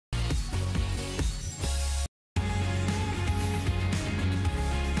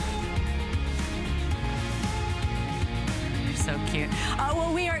cute.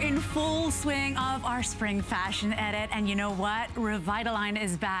 Well, we are in full swing of our spring fashion edit, and you know what? Revitalign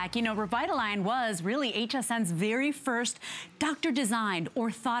is back. You know, Revitalign was really HSN's very first doctor-designed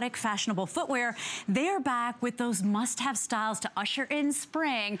orthotic fashionable footwear. They are back with those must-have styles to usher in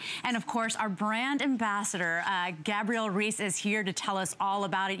spring. And of course, our brand ambassador, Gabby Reece, is here to tell us all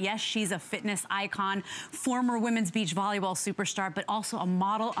about it. Yes, she's a fitness icon, former women's beach volleyball superstar, but also a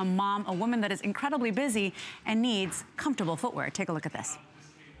model, a mom, a woman that is incredibly busy and needs comfortable footwear. Take a look at this.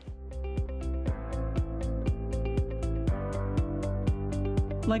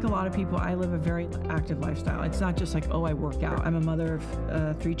 Like a lot of people, I live a very active lifestyle. It's not just like, oh, I work out. I'm a mother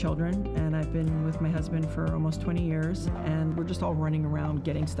of 3 children, and I've been with my husband for almost 20 years, and we're just all running around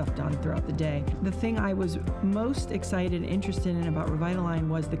getting stuff done throughout the day. The thing I was most excited and interested in about Revitalign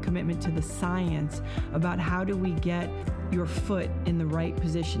was the commitment to the science about how do we get your foot in the right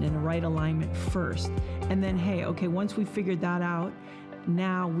position, in the right alignment first. And then, hey, okay, once we figured that out,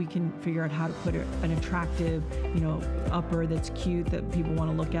 now we can figure out how to put an attractive, upper that's cute, that people want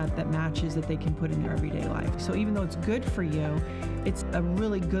to look at, that matches, that they can put in their everyday life. So even though it's good for you, it's a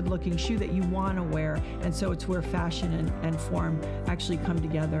really good looking shoe that you want to wear. And so it's where fashion and form actually come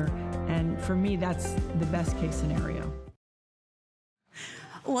together. And for me, that's the best case scenario.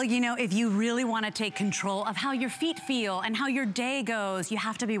 Well, if you really want to take control of how your feet feel and how your day goes, you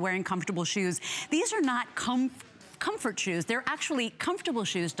have to be wearing comfortable shoes. These are not comfort shoes. They're actually comfortable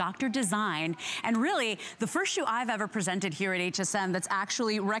shoes, doctor designed. And really, the first shoe I've ever presented here at HSN that's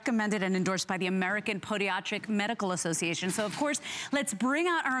actually recommended and endorsed by the American Podiatric Medical Association. So of course, let's bring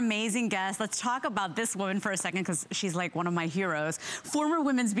out our amazing guest. Let's talk about this woman for a second, because she's like one of my heroes. Former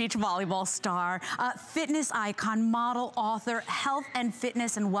women's beach volleyball star, fitness icon, model, author, health and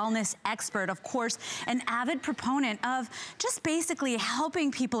fitness and wellness expert. Of course, an avid proponent of just basically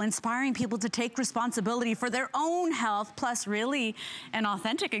helping people, inspiring people to take responsibility for their own health, plus really an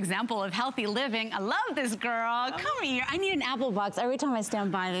authentic example of healthy living. I love this girl. Come here. I need an apple box every time I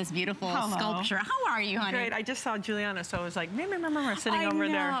stand by this beautiful sculpture. How are you, honey? Great. I just saw Juliana, so I was like, sitting over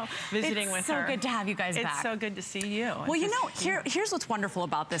there visiting with her. It's so good to have you guys back. It's so good to see you. Well, here's what's wonderful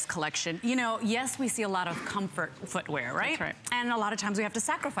about this collection. Yes, we see a lot of comfort footwear, right? That's right. And a lot of times we have to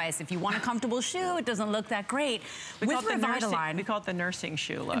sacrifice. If you want a comfortable shoe, it doesn't look that great. We call it the nursing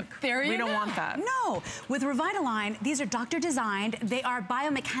shoe look. We don't want that. No. With Revitalign, these are doctor designed. They are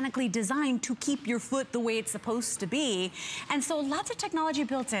biomechanically designed to keep your foot the way it's supposed to be. And so lots of technology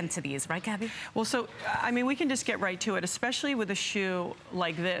built into these, right, Gabby? Well, we can just get right to it, especially with a shoe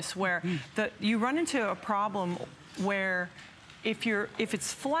like this, where you run into a problem where if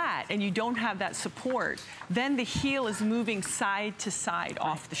it's flat and you don't have that support, then the heel is moving side to side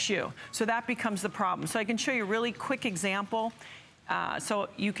off the shoe. So that becomes the problem. So I can show you a really quick example so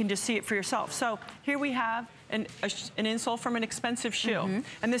you can just see it for yourself. So here we have an insole from an expensive shoe.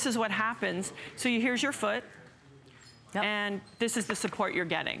 And this is what happens. So here's your foot, and this is the support you're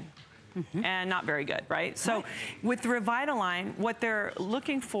getting. And not very good, right? So with the Revitalign, what they're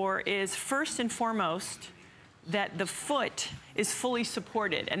looking for is first and foremost that the foot is fully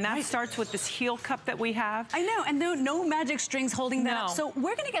supported. And that starts with this heel cup that we have. I know, and no magic strings holding that up. So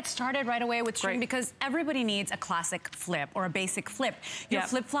we're gonna get started right away with string because everybody needs a classic flip or a basic flip. Your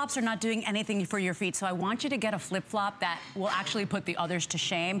flip-flops are not doing anything for your feet, so I want you to get a flip-flop that will actually put the others to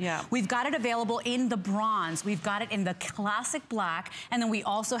shame. We've got it available in the bronze, we've got it in the classic black, and then we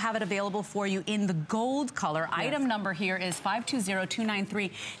also have it available for you in the gold color. Item number here is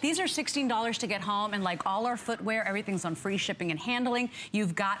 520293. These are $16 to get home, and like all our footwear, everything's on free shipping and handling.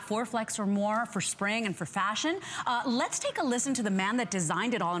 You've got 4 flex or more for spring and for fashion. Let's take a listen to the man that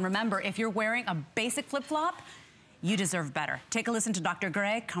designed it all. And remember, if you're wearing a basic flip-flop, you deserve better. Take a listen to Dr.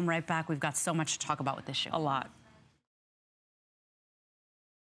 Gray. Come right back. We've got so much to talk about with this shoe. A lot.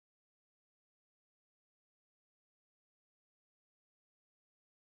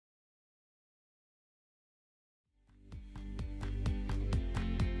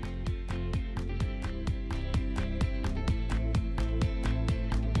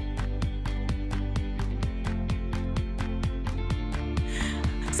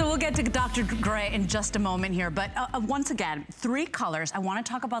 So we'll get to Dr. Gray in just a moment here, but once again, 3 colors. I want to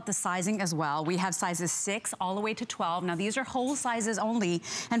talk about the sizing as well. We have sizes 6 all the way to 12. Now these are whole sizes only,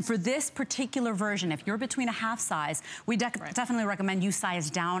 and for this particular version, if you're between a half size, we definitely recommend you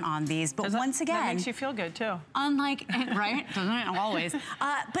size down on these. But once again, that makes you feel good too. Unlike, right? Doesn't it always?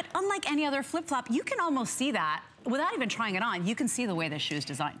 But unlike any other flip-flop, you can almost see that. Without even trying it on, you can see the way this shoe is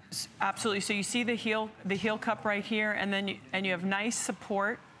designed. Absolutely. So you see the heel cup right here, and then you have nice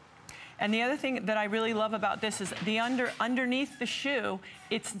support. And the other thing that I really love about this is the underneath the shoe,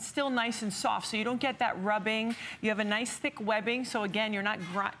 it's still nice and soft, so you don't get that rubbing. You have a nice thick webbing, so again, you're not,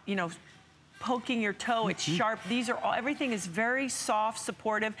 you know, poking your toe, it's sharp. These are all, everything is very soft,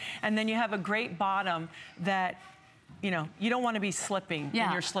 supportive, and then you have a great bottom that, you know, you don't want to be slipping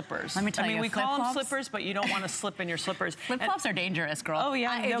in your slippers. Let me tell you, we call them slippers, but you don't want to slip in your slippers. Flip-flops are dangerous, girl. Oh,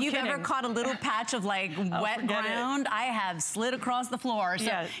 yeah, If you've ever caught a little patch of like wet ground, I have slid across the floor.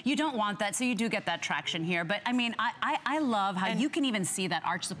 So you don't want that, so you do get that traction here. But I mean, I love how you can even see that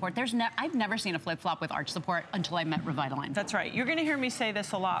arch support. I've never seen a flip-flop with arch support until I met Revitalign. That's right. You're going to hear me say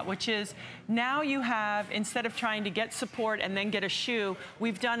this a lot, which is now you have, instead of trying to get support and then get a shoe,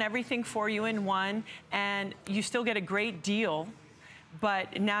 we've done everything for you in one, and you still get a great deal.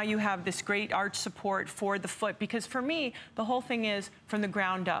 But now you have this great arch support for the foot, because for me, the whole thing is from the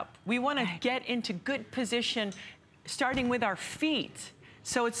ground up. We want to get into good position, starting with our feet.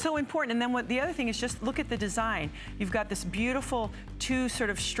 So it's so important. And then what the other thing is, just look at the design. You've got this beautiful two sort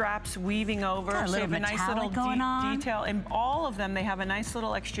of straps weaving over. So you have a nice little detail. And all of them, they have a nice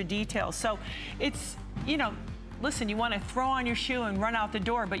little extra detail. So it's, you know, listen, you want to throw on your shoe and run out the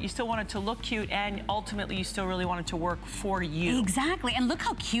door, but you still want it to look cute, and ultimately you still really want it to work for you. Exactly, and look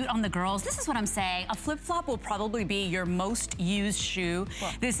how cute on the girls. This is what I'm saying. A flip-flop will probably be your most used shoe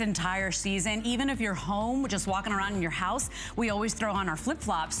this entire season. Even if you're home, just walking around in your house, we always throw on our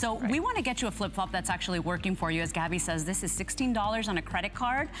flip-flops. So we want to get you a flip-flop that's actually working for you. As Gabby says, this is $16 on a credit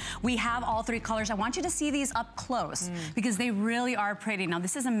card. We have all three colors. I want you to see these up close because they really are pretty. Now,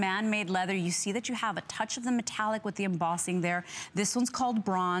 this is a man-made leather. You see that you have a touch of the metallic with the embossing there. This one's called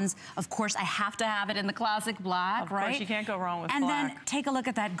bronze. Of course, I have to have it in the classic black, right? Of course, you can't go wrong with black. And then take a look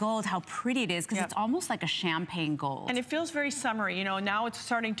at that gold, how pretty it is, because it's almost like a champagne gold. And it feels very summery. You know, now it's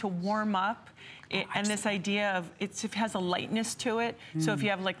starting to warm up. And this idea of, it has a lightness to it. So if you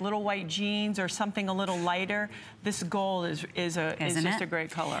have like little white jeans or something a little lighter, this gold is just a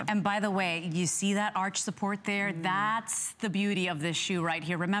great color. And by the way, you see that arch support there? That's the beauty of this shoe right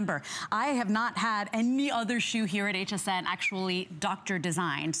here. Remember, I have not had any other shoe here at HSN actually doctor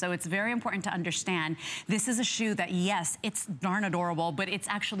designed. So it's very important to understand this is a shoe that, yes, it's darn adorable, but it's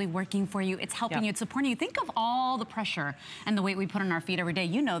actually working for you. It's helping you, it's supporting you. Think of all the pressure and the weight we put on our feet every day.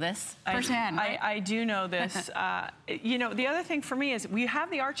 You know this firsthand, right? I do know this. You know, the other thing for me is we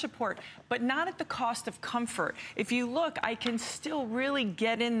have the arch support, but not at the cost of comfort. If you look, I can still really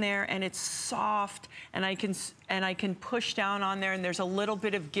get in there, and it's soft, and I can push down on there, and there's a little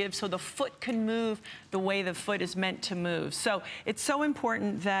bit of give, so the foot can move the way the foot is meant to move. So it's so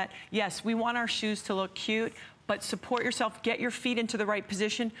important that, yes, we want our shoes to look cute, but support yourself, get your feet into the right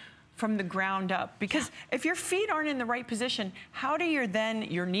position from the ground up. Because if your feet aren't in the right position, how do your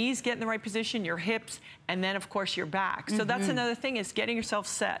knees get in the right position, your hips, and then of course your back? So that's another thing, is getting yourself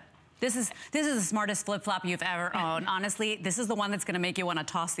set. This is the smartest flip-flop you've ever owned. Honestly, this is the one that's gonna make you wanna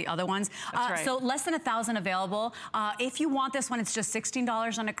toss the other ones. That's right. So less than 1,000 available. If you want this one, it's just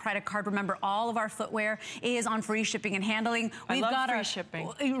 $16 on a credit card. Remember, all of our footwear is on free shipping and handling. We've got free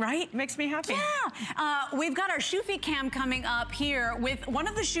shipping. Right? Makes me happy. Yeah. We've got our shoe feet cam coming up here with one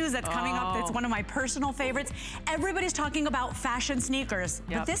of the shoes that's coming up that's one of my personal favorites. Everybody's talking about fashion sneakers.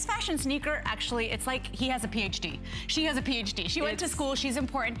 But this fashion sneaker, actually, it's like he has a PhD. She has a PhD. She went to school, she's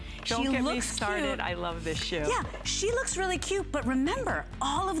important. Don't get me started. Cute. I love this shoe. Yeah, she looks really cute, but remember,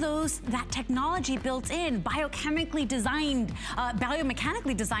 all of that technology built in, biomechanically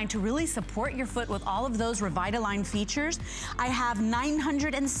designed to really support your foot with all of those Revitalign features. I have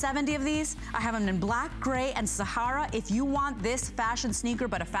 970 of these. I have them in black, gray, and Sahara. If you want this fashion sneaker,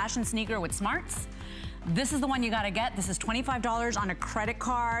 but a fashion sneaker with smarts, this is the one you gotta get. This is $25 on a credit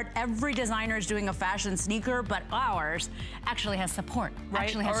card. Every designer is doing a fashion sneaker, but ours actually has support. Right,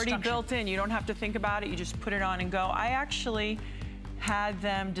 actually has already structure. built in. You don't have to think about it. You just put it on and go. I actually had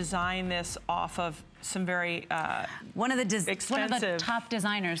them design this off of some very one of the top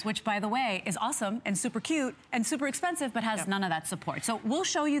designers, which by the way is awesome and super cute and super expensive, but has none of that support. So we'll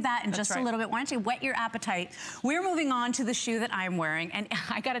show you that in just a little bit. Why don't you whet your appetite? We're moving on to the shoe that I'm wearing, and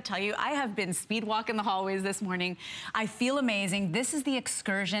I gotta tell you, I have been speed walking the hallways this morning. I feel amazing. This is the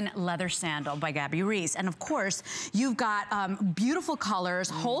Excursion leather sandal by Gabby Reece, and of course you've got beautiful colors,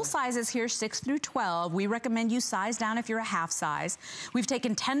 whole sizes here, 6 through 12. We recommend you size down if you're a half size. We've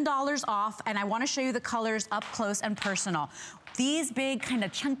taken $10 off, and I want to show you the colors up close and personal. These big kind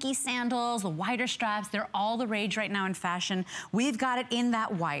of chunky sandals, the wider straps, they're all the rage right now in fashion. We've got it in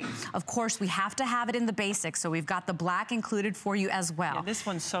that white. Of course, we have to have it in the basics, so we've got the black included for you as well. Yeah, this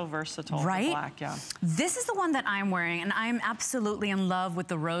one's so versatile, right? The black, yeah. This is the one that I'm wearing, and I'm absolutely in love with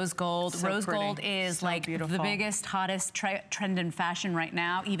the rose gold. So rose pretty. Gold is So like beautiful. the biggest, hottest trend in fashion right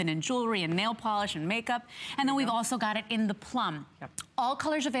now, even in jewelry and nail polish and makeup. And then we've also got it in the plum. Yep. All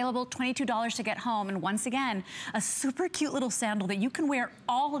colors available, $22 to get home. And once again, a super cute little sandal that you can wear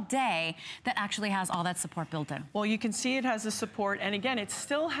all day that actually has all that support built in. Well, you can see it has the support, and again, it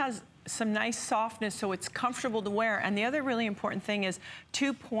still has some nice softness, so it's comfortable to wear. And the other really important thing is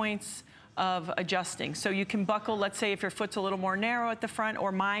 2 points of adjusting. So you can buckle, let's say if your foot's a little more narrow at the front,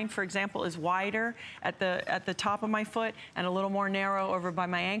 or mine, for example, is wider at the top of my foot and a little more narrow over by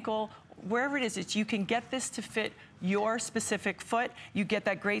my ankle. Wherever it is, you can get this to fit your specific foot. You get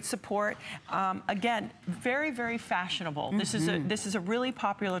that great support. Again, very, very fashionable. This is a really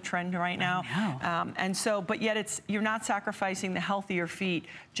popular trend right now. And so, but yet you're not sacrificing the healthier feet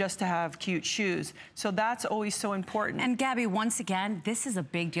just to have cute shoes. So that's always so important. And Gabby, once again, this is a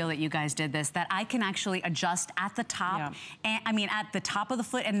big deal that you guys did this, that I can actually adjust at the top, and I mean at the top of the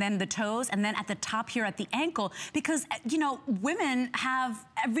foot and then the toes, and then at the top here at the ankle, because, you know, women have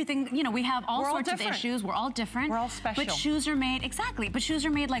everything, you know, we have all sorts of issues. We're all different. We're all special. But shoes are made, exactly, but shoes are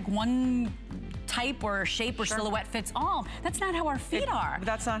made like one type or shape or silhouette fits all. That's not how our feet are.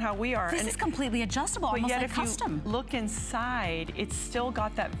 That's not how we are. This is completely adjustable, almost like custom. If you look inside, it's still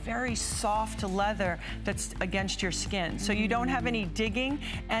got that very soft leather that's against your skin. So you don't have any digging,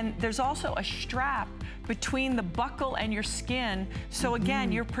 and there's also a strap between the buckle and your skin. So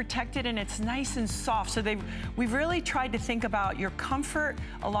again, you're protected and it's nice and soft. So we've really tried to think about your comfort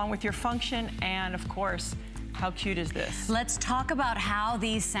along with your function, and of course, how cute is this? Let's talk about how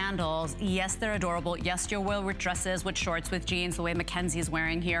these sandals, yes, they're adorable. Yes, you'll wear with dresses, with shorts, with jeans, the way Mackenzie's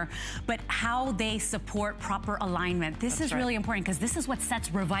wearing here, but how they support proper alignment. This is really important, because this is what sets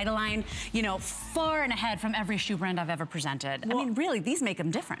Revitalign, you know, far and ahead from every shoe brand I've ever presented. Well, I mean, really, these make them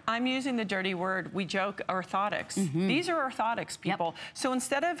different. I'm using the dirty word, we joke, orthotics. These are orthotics, people. So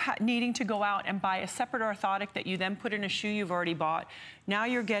instead of needing to go out and buy a separate orthotic that you then put in a shoe you've already bought, now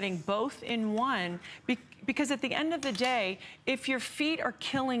you're getting both in one, because at the end of the day, if your feet are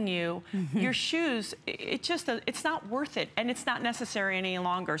killing you, your shoes, it's not worth it, and it's not necessary any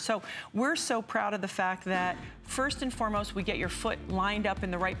longer. So we're so proud of the fact that first and foremost, we get your foot lined up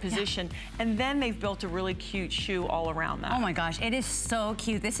in the right position, and then they've built a really cute shoe all around that. Oh my gosh, it is so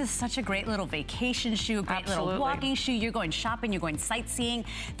cute. This is such a great little vacation shoe, great little walking shoe. You're going shopping, you're going sightseeing.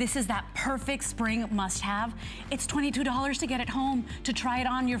 This is that perfect spring must-have. It's $22 to get it home, to try it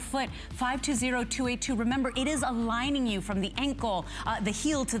on your foot. 520282. Remember, it is aligning you from the ankle, the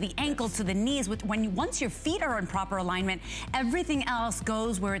heel to the ankle to the knees. Once your feet are in proper alignment, everything else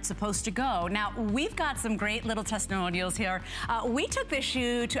goes where it's supposed to go. Now, we've got some great little testimonials here. We took this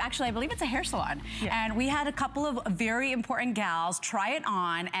shoe to, actually, I believe it's a hair salon, and we had a couple of very important gals try it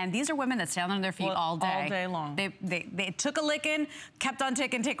on, and these are women that stand on their feet all day. All day long. They took a licking, kept on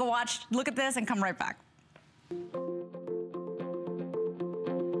ticking, take a watch, look at this, and come right back.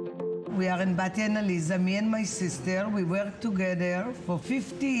 We are in Batya and Aliza, me and my sister. We worked together for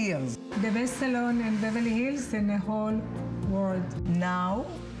 50 years. The best salon in Beverly Hills in the whole world. Now,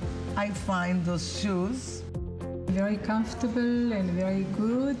 I find those shoes very comfortable and very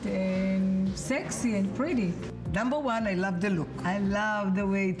good and sexy and pretty. Number one, I love the look. I love the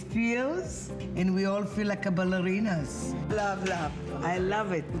way it feels, and we all feel like a ballerinas. Love, love. I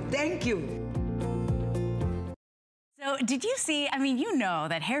love it. Thank you. So did you see, I mean, you know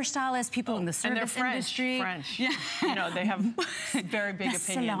that hairstylists, people in the service industry. French. Yeah. You know, they have very big opinions.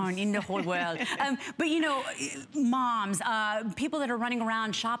 Salon in the whole world. But you know, moms, people that are running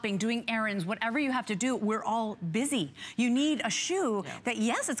around shopping, doing errands, whatever you have to do, we're all busy. You need a shoe that,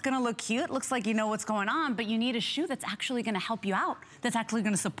 yes, it's gonna look cute, looks like you know what's going on, but you need a shoe that's actually gonna help you out, that's actually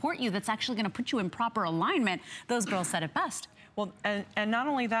gonna support you, that's actually gonna put you in proper alignment. Those girls said it best. Well, and not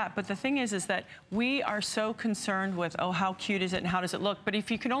only that, but the thing is that we are so concerned with, oh, how cute is it and how does it look? But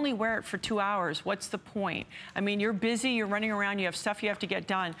if you can only wear it for 2 hours, what's the point? I mean, you're busy, you're running around, you have stuff you have to get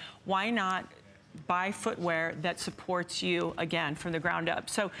done. Why not buy footwear that supports you, again, from the ground up?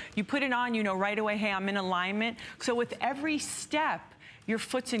 So you put it on, you know right away, hey, I'm in alignment. So with every step, your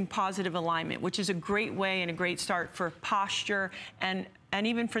foot's in positive alignment, which is a great way and a great start for posture and And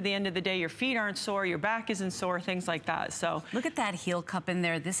even for the end of the day, your feet aren't sore, your back isn't sore, things like that. So look at that heel cup in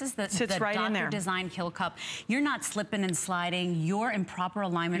there. This is the right Dr. Design heel cup. You're not slipping and sliding. You're in proper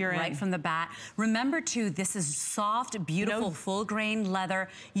alignment right from the bat. Remember too, this is soft, beautiful, full grain leather.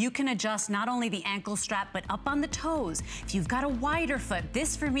 You can adjust not only the ankle strap, but up on the toes. If you've got a wider foot,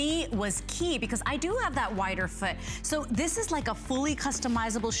 this for me was key because I do have that wider foot. So this is like a fully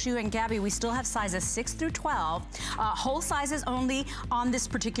customizable shoe. And Gabby, we still have sizes 6 through 12. Whole sizes only on this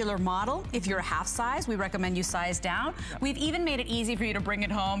particular model. If you're a half size, we recommend you size down. Yep. We've even made it easy for you to bring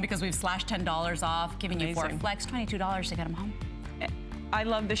it home because we've slashed $10 off, giving you 4 flex, $22 to get them home. I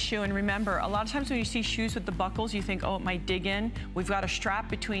love this shoe, and remember, a lot of times when you see shoes with the buckles, you think, oh, it might dig in. We've got a strap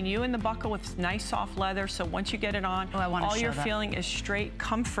between you and the buckle with nice soft leather, so once you get it on, all you're feeling is straight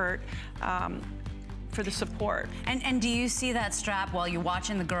comfort. For the support. And do you see that strap while you're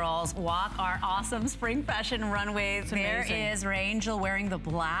watching the girls walk our awesome spring fashion runway? There is Rangel wearing the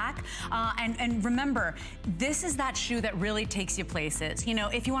black. And remember, this is that shoe that really takes you places. You know,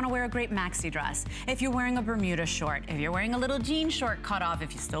 if you want to wear a great maxi dress, if you're wearing a Bermuda short, if you're wearing a little jean short cut off,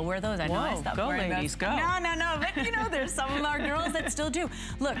 if you still wear those, I know I stopped wearing ladies, those. No, but you know, there's some of our girls that still do.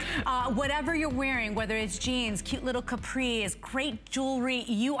 Look, whatever you're wearing, whether it's jeans, cute little capris, great jewelry,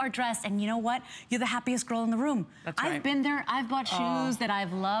 you are dressed, and you know what? You're the happiest girl in the room. That's right. I've been there. I've bought shoes that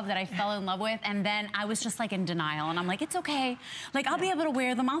I've loved, that I fell in love with, and then I was just like in denial. And I'm like, it's okay. Like I'll be able to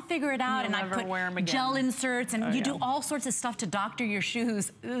wear them. I'll figure it out. You'll and I put wear them again. Gel inserts, and you do all sorts of stuff to doctor your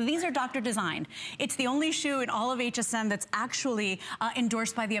shoes. These are doctor designed. It's the only shoe in all of HSN that's actually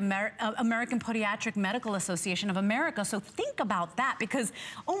endorsed by the American Podiatric Medical Association of America. So think about that, because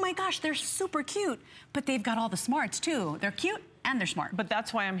oh my gosh, they're super cute, but they've got all the smarts too. They're cute and they're smart. But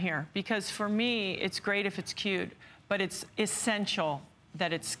that's why I'm here, because for me, it's great if it's cute, but it's essential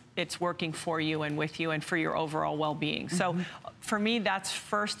that it's working for you and with you and for your overall well-being. So for me, that's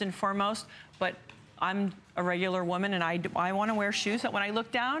first and foremost, but I'm a regular woman, and I want to wear shoes that when I look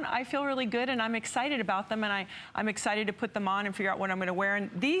down, I feel really good, and I'm excited about them, and I'm excited to put them on and figure out what I'm going to wear. And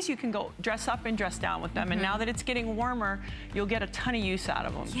these you can go dress up and dress down with them. And now that it's getting warmer, you'll get a ton of use out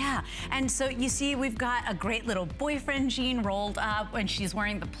of them. Yeah, and so you see, we've got a great little boyfriend jean rolled up, and she's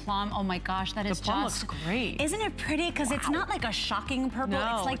wearing the plum. Oh my gosh, that is just... The plum looks great. Isn't it pretty? Because it's not like a shocking purple.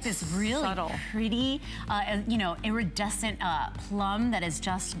 No, it's like this really subtle, pretty, you know, iridescent plum that is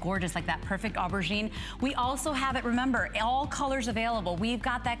just gorgeous, like that perfect aubergine. We also have it, remember, all colors available. We've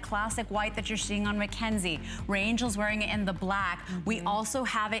got that classic white that you're seeing on Mackenzie. Rangel's wearing it in the black. We also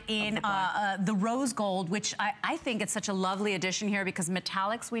have it in the rose gold, which I think it's such a lovely addition here, because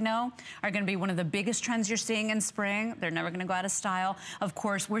metallics, we know, are going to be one of the biggest trends you're seeing in spring. They're never going to go out of style. Of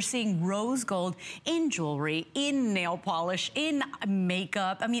course, we're seeing rose gold in jewelry, in nail polish, in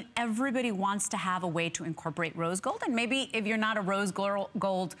makeup. I mean, everybody wants to have a way to incorporate rose gold. And maybe if you're not a rose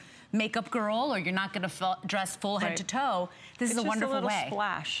gold makeup girl, or you're not going to dress full head to toe, this is a wonderful way. It's just a little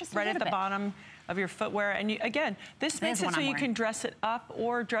splash right at the bottom of your footwear. And again, this makes it so you can dress it up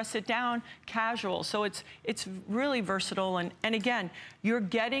or dress it down casual. So it's really versatile. And again, you're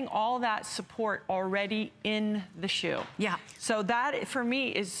getting all that support already in the shoe. Yeah. So that, for me,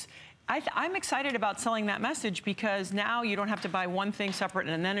 is... I'm excited about selling that message, because now you don't have to buy one thing separate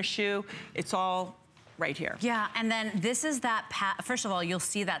and then a shoe. It's all right here. Yeah, and then this is that, first of all, you'll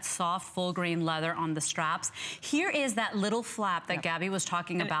see that soft full grain leather on the straps. Here is that little flap that Gabby was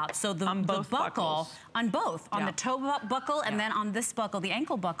talking about. So the buckle, on both, on the toe buckle and then on this buckle, the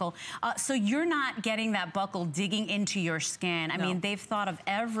ankle buckle. So you're not getting that buckle digging into your skin. I mean, they've thought of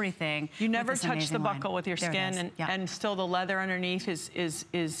everything. You never touch the buckle with your skin, and still the leather underneath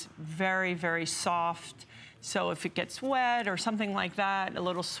is very, very soft. So if it gets wet or something like that, a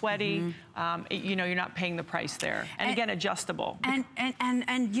little sweaty, you know, you're not paying the price there. And again, adjustable.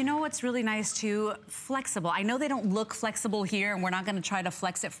 And you know what's really nice too? Flexible. I know they don't look flexible here, and we're not going to try to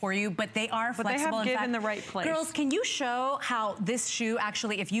flex it for you, but they are flexible. But they have give in the right place. Girls, can you show how this shoe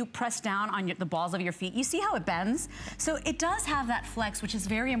actually, if you press down on the balls of your feet, you see how it bends? So it does have that flex, which is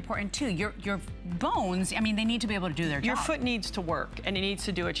very important too. Your bones, I mean, they need to be able to do their job. Your foot needs to work, and it needs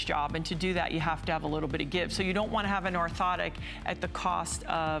to do its job. And to do that, you have to have a little bit of give. So you don't want to have an orthotic at the cost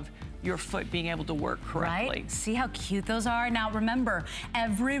of your foot being able to work correctly. Right? See how cute those are? Now remember,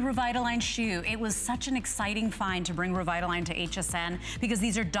 every Revitalign shoe, it was such an exciting find to bring Revitalign to HSN, because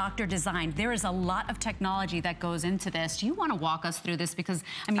these are doctor designed. There is a lot of technology that goes into this. Do you want to walk us through this? Because,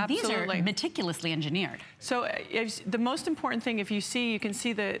 I mean, these are meticulously engineered. So the most important thing, if you see, you can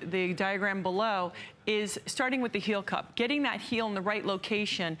see the diagram below, is starting with the heel cup, getting that heel in the right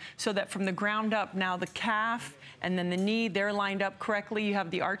location so that from the ground up, now the calf and then the knee, they're lined up correctly. You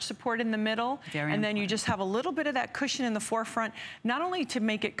have the arch support in the middle, and then you just have a little bit of that cushion in the forefront, not only to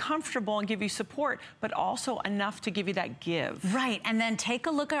make it comfortable and give you support, but also enough to give you that give. Right, and then take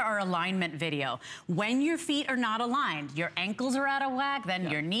a look at our alignment video. When your feet are not aligned, your ankles are out of whack, then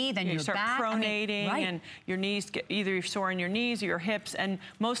your knee, then your back. You start pronating, and your knees get either you're sore in your knees or your hips, and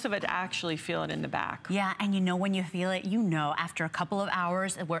most of it actually feel it in the back. Yeah, and you know when you feel it, you know after a couple of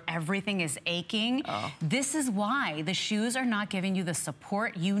hours where everything is aching, this is why the shoes are not giving you the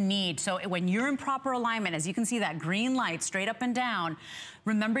support you need. So when you're in proper alignment, as you can see that green light straight up and down,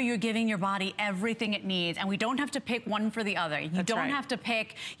 remember you're giving your body everything it needs, and we don't have to pick one for the other. You don't have to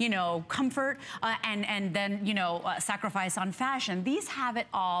pick, you know, comfort and then, you know, sacrifice on fashion. These have it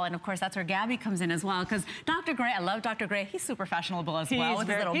all, and of course that's where Gabby comes in as well, because Dr. Gray, I love Dr. Gray. He's super fashionable as well.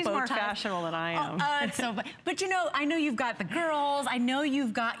 He's more fashionable than I am. But you know, I know you've got the girls. I know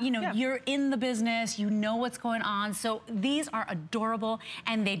you've got, you know, you're in the business. You know what's going on. So these are adorable,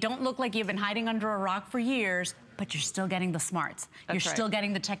 and they don't look like you've been hiding under a rock for years, but you're still getting the smarts. You're still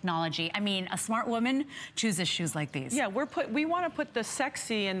getting the technology. I mean, a smart woman chooses shoes like these. Yeah, we want to put the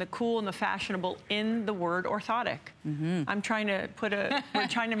sexy and the cool and the fashionable in the word orthotic. I'm trying to put we're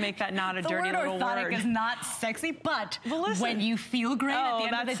trying to make that not a dirty little word. The word orthotic is not sexy, but when you feel great at the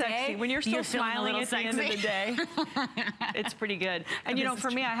end of the day, when you're still smiling at the end of the day, it's pretty good. And you know, for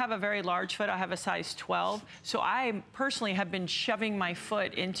me, I have a very large foot. I have a size 12. So I personally have been shoving my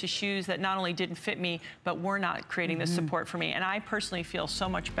foot into shoes that not only didn't fit me, but were not creating the support for me. And I personally feel so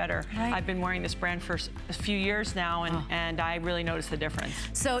much better. I've been wearing this brand for a few years now, and I really notice the difference.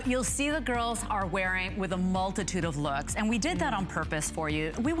 So you'll see the girls are wearing with a multitude of looks, and we did that on purpose for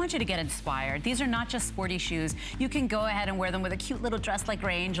you. We want you to get inspired. These are not just sporty shoes. You can go ahead and wear them with a cute little dress like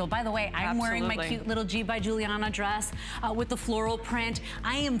Ray Angel. By the way, I'm wearing my cute little G by Juliana dress with the floral print.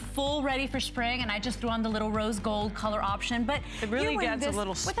 I am full ready for spring, and I just threw on the little rose gold color option, but it really adds a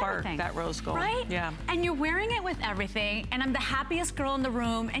little spark, that rose gold. Right? Yeah. And you're wearing it with everything, and I'm the happiest girl in the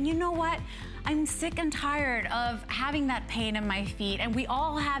room, and you know what? I'm sick and tired of having that pain in my feet, and we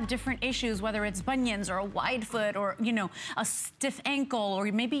all have different issues, whether it's bunions or a wide foot or, you know, a stiff ankle, or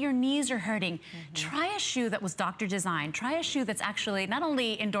maybe your knees are hurting. Try a shoe that was doctor designed. Try a shoe that's actually not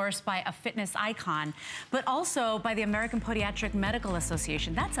only endorsed by a fitness icon, but also by the American Podiatric Medical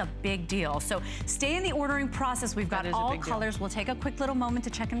Association. That's a big deal. So stay in the ordering process. We've got all colors. We'll take a quick little moment to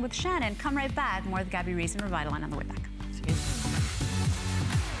check in with Shannon. Come right back. More with Gabby Reece and Revitalign on the way back.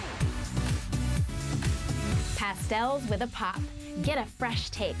 Pastels with a pop. Get a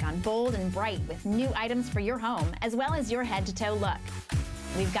fresh take on bold and bright with new items for your home, as well as your head-to-toe look.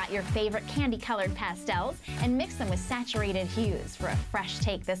 We've got your favorite candy-colored pastels and mix them with saturated hues for a fresh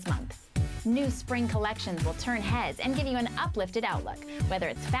take this month. New spring collections will turn heads and give you an uplifted outlook, whether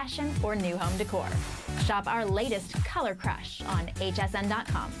it's fashion or new home decor. Shop our latest color crush on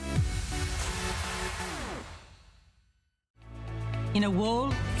hsn.com. In a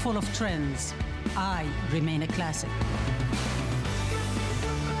world full of trends, I remain a classic.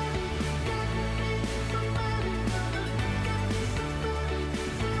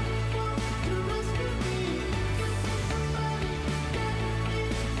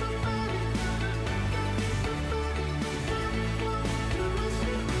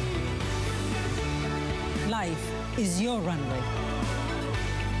 Life is your runway.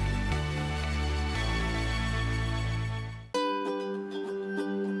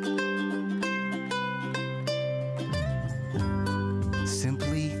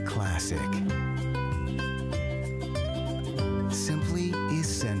 Simply classic. Simply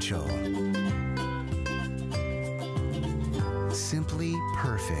essential. Simply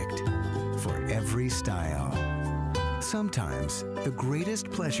perfect for every style. Sometimes the greatest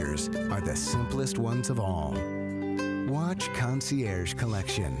pleasures are the simplest ones of all. Watch Concierge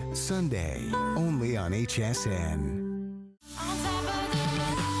Collection, Sunday, only on HSN.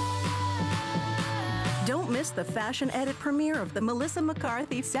 Don't miss the fashion edit premiere of the Melissa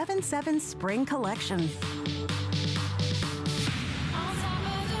McCarthy 7/7 Spring Collection.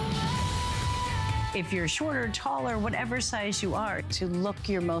 If you're shorter, taller, whatever size you are, to look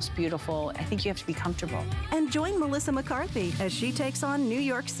your most beautiful, I think you have to be comfortable. And join Melissa McCarthy as she takes on New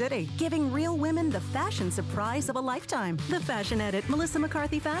York City, giving real women the fashion surprise of a lifetime. The Fashion Edit, Melissa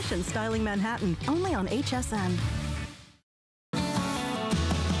McCarthy Fashion, Styling Manhattan, only on HSN.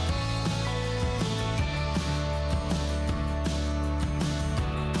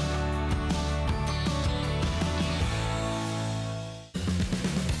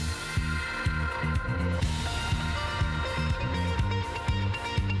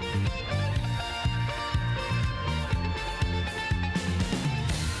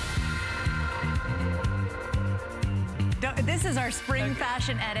 This is our spring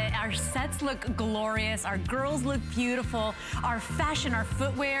fashion edit. Our sets look glorious. Our girls look beautiful. Our fashion, our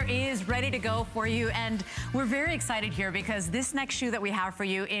footwear is ready to go for you. And we're very excited here because this next shoe that we have for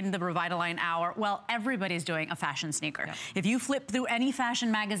you in the Revitalign Hour, well, everybody's doing a fashion sneaker. Yep. If you flip through any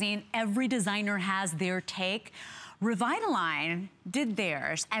fashion magazine, every designer has their take. Revitalign did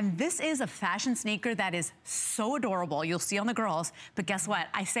theirs, and this is a fashion sneaker that is so adorable. You'll see on the girls, but guess what?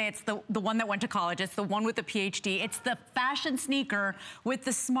 I say it's the one that went to college. It's the one with the PhD. It's the fashion sneaker with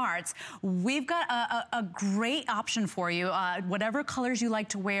the smarts. We've got a great option for you. Whatever colors you like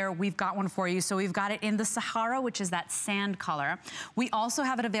to wear, we've got one for you. So we've got it in the Sahara, which is that sand color. We also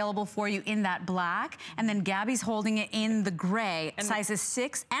have it available for you in that black, and then Gabby's holding it in the gray, and sizes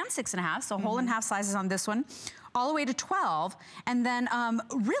 6 and 6.5, so whole and half sizes on this one, all the way to 12, and then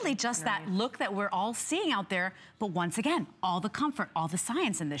really just that look that we're all seeing out there, but once again, all the comfort, all the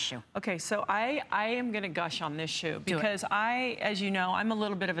science in this shoe. Okay, so I am gonna gush on this shoe because as you know, I'm a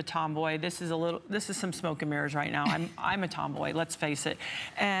little bit of a tomboy. This is some smoke and mirrors right now. I'm a tomboy, let's face it.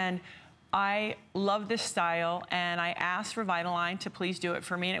 And I love this style, and I asked Revitalign to please do it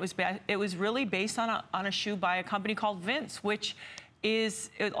for me, and it was really based on a shoe by a company called Vince, which is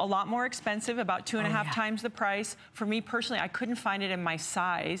a lot more expensive, about 2.5 times the price. For me personally, I couldn't find it in my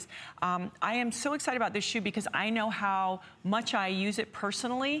size. I am so excited about this shoe because I know how much I use it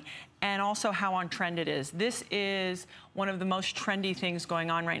personally and also how on trend it is. This is one of the most trendy things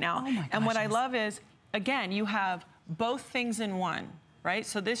going on right now. Oh my gosh, and what I love is, again, you have both things in one. Right?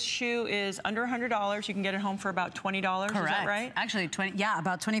 So this shoe is under $100. You can get it home for about $20. Correct. Is that right? Actually,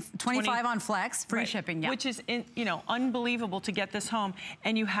 about 25 on Flex, free shipping, Which is, unbelievable to get this home.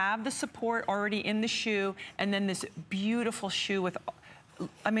 And you have the support already in the shoe, and then this beautiful shoe with,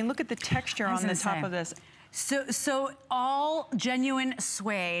 I mean, look at the texture on the top of this. So all genuine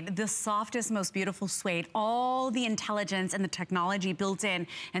suede, the softest, most beautiful suede, all the intelligence and the technology built in.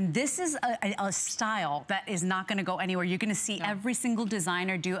 And this is a style that is not gonna go anywhere. You're gonna see every single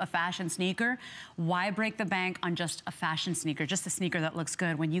designer do a fashion sneaker. Why break the bank on just a fashion sneaker, just a sneaker that looks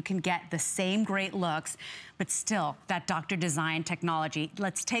good when you can get the same great looks, but still that Dr. Design technology.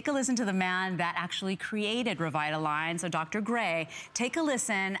 Let's take a listen to the man that actually created Revitalign. So Dr. Gray, take a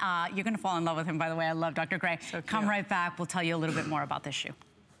listen. You're gonna fall in love with him, by the way. I love Dr. Gray. So come right back. We'll tell you a little bit more about this shoe.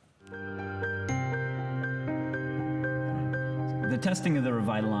 The testing of the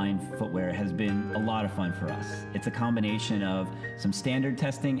Revitalign footwear has been a lot of fun for us. It's a combination of some standard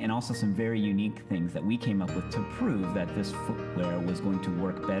testing and also some very unique things that we came up with to prove that this footwear was going to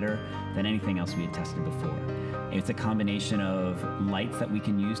work better than anything else we had tested before. It's a combination of lights that we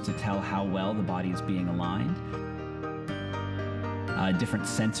can use to tell how well the body is being aligned, different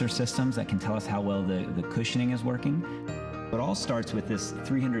sensor systems that can tell us how well the cushioning is working. It all starts with this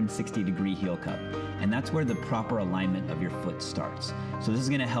 360-degree heel cup, and that's where the proper alignment of your foot starts. So this is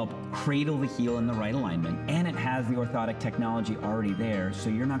gonna help cradle the heel in the right alignment, and it has the orthotic technology already there, so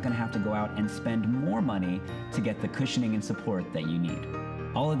you're not gonna have to go out and spend more money to get the cushioning and support that you need.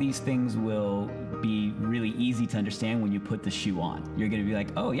 All of these things will be really easy to understand when you put the shoe on. You're gonna be like,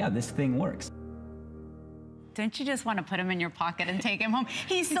 oh yeah, this thing works. Don't you just want to put him in your pocket and take him home?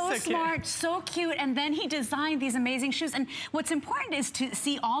 He's so smart, so cute, and then he designed these amazing shoes. And what's important is to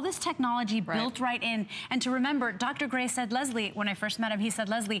see all this technology built right in, and to remember, Dr. Gray said, Leslie, when I first met him, he said,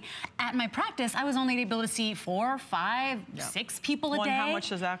 Leslie, at my practice, I was only able to see 4, 5, 6 people a day. How much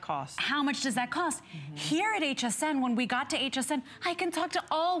does that cost? How much does that cost? Here at HSN, when we got to HSN, I can talk to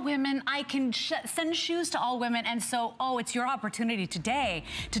all women. I can send shoes to all women. And so, it's your opportunity today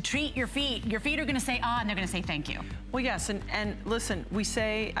to treat your feet. Your feet are going to say, and they're going to say, thank you. Well, yes, and listen,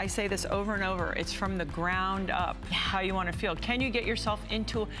 I say this over and over, it's from the ground up, how you want to feel. Can you get yourself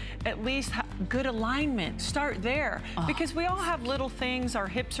into at least good alignment? Start there, because we all have little things. Our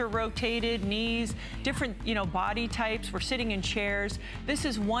hips are rotated, knees, different, body types. We're sitting in chairs. This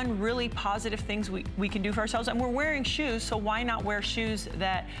is one really positive things we can do for ourselves, and we're wearing shoes, so why not wear shoes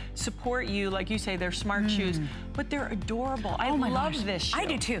that support you? Like you say, they're smart shoes, but they're adorable. I love this shoe. I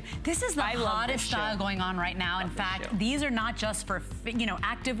do too. This is the hottest style going on right now. In fact, these are not just for,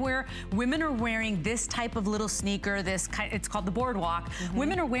 activewear. Women are wearing this type of little sneaker, it's called the Boardwalk.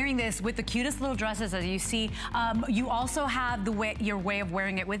 Women are wearing this with the cutest little dresses, as you see. You also have your way of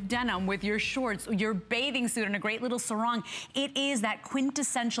wearing it with denim, with your shorts, your bathing suit, and a great little sarong. It is that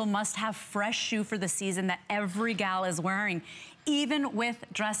quintessential must-have fresh shoe for the season that every gal is wearing. even with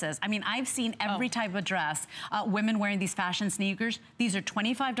dresses. I mean, I've seen every type of dress. Women wearing these fashion sneakers. These are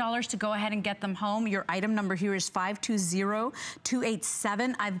 $25 to go ahead and get them home. Your item number here is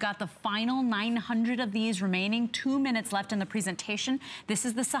 520287. I've got the final 900 of these remaining. 2 minutes left in the presentation. This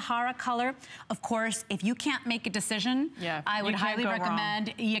is the Sahara color. Of course, if you can't make a decision, I would highly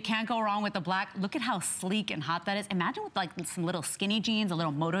recommend, you can't go wrong with the black. Look at how sleek and hot that is. Imagine with like some little skinny jeans, a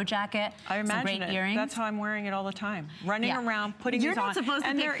little moto jacket, I imagine some great it. earrings. That's how I'm wearing it all the time. Running around, putting You're these on. not supposed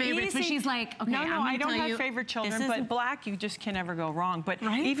to pick favorites, but she's like, okay, no, I don't have favorite children, but black, you just can never go wrong. But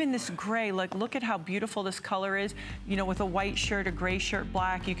even this gray, like, look at how beautiful this color is. You know, with a white shirt, a gray shirt,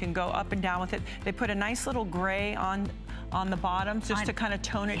 black, you can go up and down with it. They put a nice little gray on the bottom just to kind of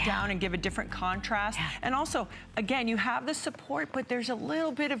tone it down and give a different contrast. And also, again, you have the support, but there's a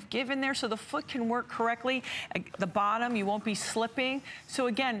little bit of give in there so the foot can work correctly. The bottom, you won't be slipping. So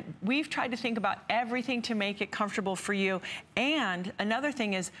again, we've tried to think about everything to make it comfortable for you. And another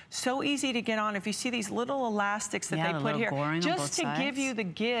thing is so easy to get on. If you see these little elastics that they put here, just to give you the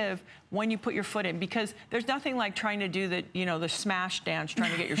give when you put your foot in, because there's nothing like trying to do the, you know, the smash dance, trying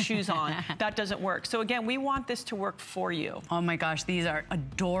to get your shoes on. That doesn't work. So again, we want this to work for you. Oh my gosh, these are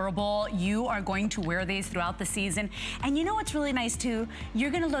adorable. You are going to wear these throughout the season. And you know what's really nice too?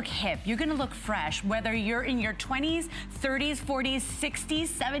 You're gonna look hip, you're gonna look fresh, whether you're in your 20s, 30s, 40s, 60s,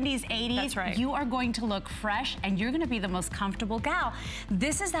 70s, 80s. That's right. You are going to look fresh and you're gonna be the most comfortable gal.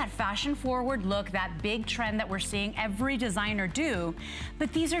 This is that fashion forward look, that big trend that we're seeing every designer do,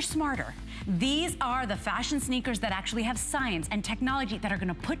 but these are smarter. These are the fashion sneakers that actually have science and technology that are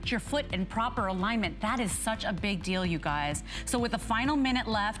gonna put your foot in proper alignment. That is such a big deal, you guys. So with the final minute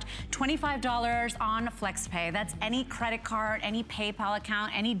left, $25 on FlexPay. That's any credit card, any PayPal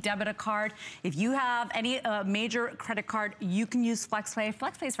account, any debit card. If you have any major credit card, you can use FlexPay.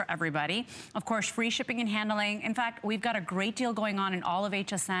 FlexPay is for everybody. Of course, free shipping and handling. In fact, we've got a great deal going on in all of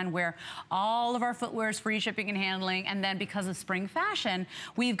HSN where all of our footwear is free shipping and handling. And then because of spring fashion,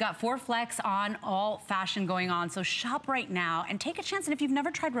 we've got 4 Flex on all fashion going on. So shop right now and take a chance. And if you've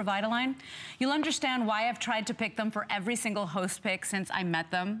never tried Revitalign, you'll understand why I've tried to pick them for every single host pick since I met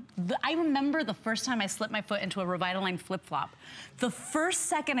them. I remember the first time I slipped my foot into a Revitalign flip-flop. The first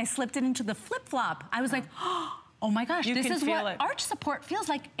second I slipped it into the flip-flop, I was like, oh my gosh, this is what arch support feels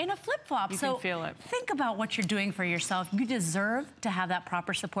like in a flip-flop. So can feel it. Think about what you're doing for yourself. You deserve to have that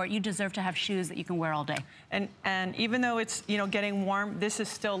proper support. You deserve to have shoes that you can wear all day. And even though it's, you know, getting warm, this is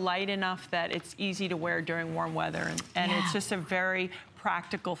still light enough that it's easy to wear during warm weather. And it's just a very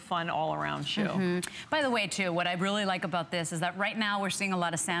practical, fun, all-around shoe. By the way, too, what I really like about this is that right now we're seeing a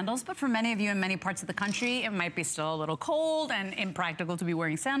lot of sandals, but for many of you in many parts of the country, it might be still a little cold and impractical to be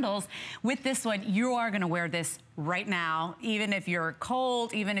wearing sandals. With this one, you are gonna wear this right now, even if you're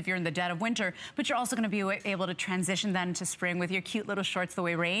cold, even if you're in the dead of winter, but you're also gonna be able to transition then to spring with your cute little shorts the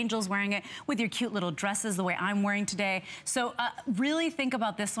way Ray Angel's wearing it, with your cute little dresses the way I'm wearing today. So really think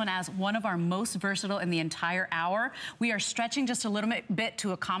about this one as one of our most versatile in the entire hour. We are stretching just a little bit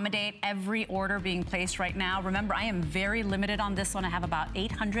to accommodate every order being placed right now. Remember, I am very limited on this one. I have about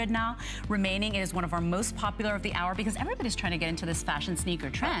 800 now remaining. It is one of our most popular of the hour because everybody's trying to get into this fashion sneaker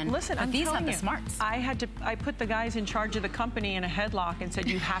trend. Listen, but these have the smarts. I put the guys in charge of the company in a headlock and said,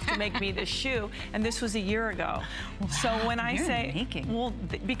 you have to make me this shoe. And this was a year ago. Wow, so when I say, well,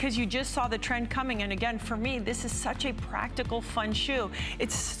 because you just saw the trend coming. And again, for me, this is such a practical, fun shoe.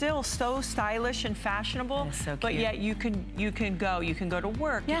 It's still so stylish and fashionable, but yet you can go to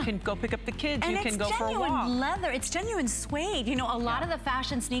work, you can go pick up the kids, and you can go for a walk. It's genuine leather, it's genuine suede. You know, a lot of the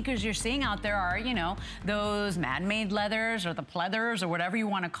fashion sneakers you're seeing out there are, you know, those man-made leathers or the pleathers or whatever you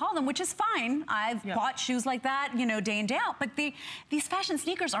want to call them, which is fine. I've bought shoes like that, you know, day in, day out. But these fashion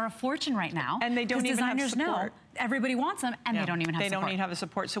sneakers are a fortune right now. And they don't even have support. Everybody wants them, and they don't even have support. They don't even have the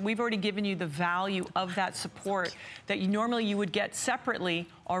support. So we've already given you the value of that support that normally you would get separately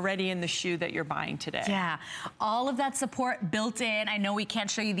already in the shoe that you're buying today. Yeah, all of that support built in. I know we can't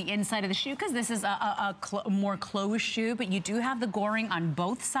show you the inside of the shoe because this is a more closed shoe, but you do have the goring on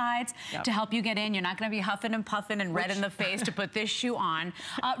both sides to help you get in. You're not gonna be huffing and puffing and red in the face to put this shoe on.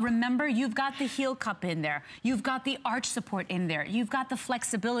 Remember, you've got the heel cup in there. You've got the arch support in there. You've got the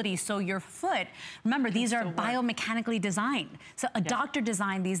flexibility, so your foot, remember, these are biomechanically designed. So a doctor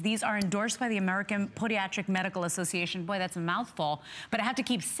designed these. These are endorsed by the American Podiatric Medical Association. Boy, that's a mouthful, but I have to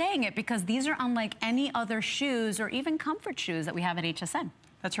keep saying it because these are unlike any other shoes or even comfort shoes that we have at HSN.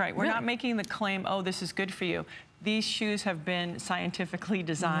 That's right. We're not making the claim, oh, this is good for you. These shoes have been scientifically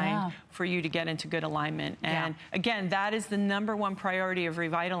designed for you to get into good alignment. And again, that is the #1 priority of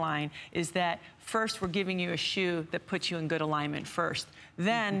Revitalign, is that first we're giving you a shoe that puts you in good alignment first.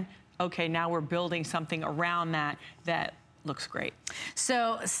 Then, okay, now we're building something around that looks great.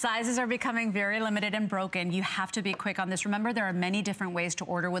 So sizes are becoming very limited and broken. You have to be quick on this. Remember, there are many different ways to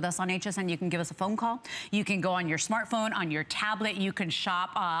order with us on HSN. You can give us a phone call. You can go on your smartphone, on your tablet. You can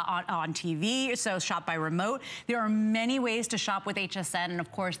shop on TV, so shop by remote. There are many ways to shop with HSN. And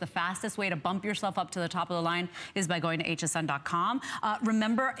of course, the fastest way to bump yourself up to the top of the line is by going to hsn.com.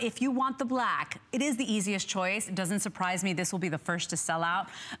 Remember, if you want the black, it is the easiest choice. It doesn't surprise me. This will be the first to sell out.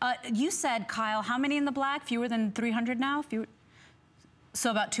 You said, Kyle, how many in the black? Fewer than 300 now? So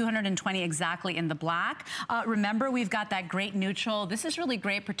about 220 exactly in the black. Remember, we've got that great neutral. This is really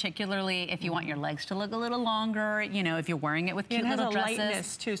great, particularly if you want your legs to look a little longer, you know, if you're wearing it with cute little dresses. It has a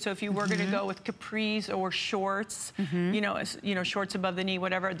lightness too. So if you were going to go with capris or shorts, you know, shorts above the knee,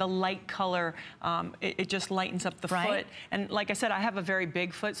 whatever, the light color, it just lightens up the foot. And like I said, I have a very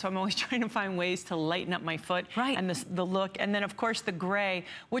big foot, so I'm always trying to find ways to lighten up my foot and the look. And then of course the gray,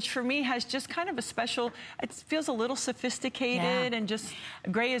 which for me has just kind of a special, it feels a little sophisticated and just,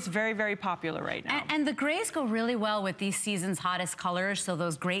 gray is very, very popular right now. And the grays go really well with these season's hottest colors. So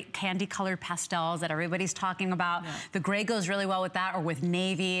those great candy colored pastels that everybody's talking about. The gray goes really well with that, or with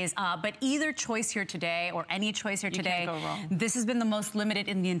navies. But either choice here today, or any choice here today, can't go wrong. This has been the most limited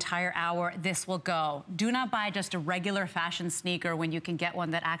in the entire hour. This will go. Do not buy just a regular fashion sneaker when you can get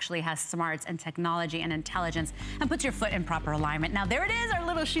one that actually has smarts and technology and intelligence and puts your foot in proper alignment. Now there it is, our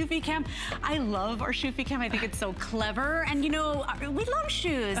little shoe feet cam. I love our shoe feet cam. I think it's so clever. And you know, we love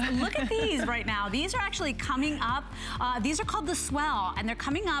shoes. Look at these right now. These are actually coming up. These are called the Swell, and they're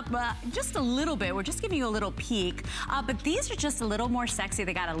coming up just a little bit. We're just giving you a little peek. But these are just a little more sexy.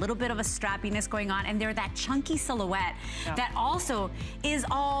 They got a little bit of a strappiness going on, and they're that chunky silhouette that also is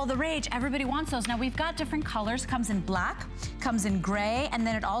all the rage. Everybody wants those. Now we've got different colors. Comes in black, comes in gray, and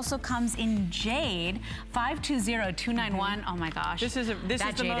then it also comes in jade. 520-291. Oh my gosh. This is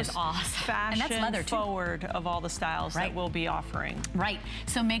the most awesome. fashion and that's leather too. Forward of all the styles that we'll be offering. Right.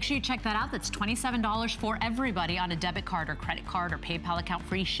 So make sure you check that out. That's $27 for everybody on a debit card or credit card or PayPal account.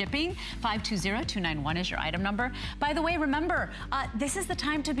 Free shipping. 520-291 is your item number. By the way, remember, this is the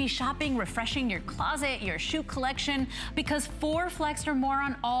time to be shopping, refreshing your closet, your shoe collection, because 4 Flex or more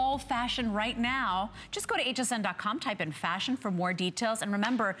on all fashion right now. Just go to hsn.com, type in fashion for more details. And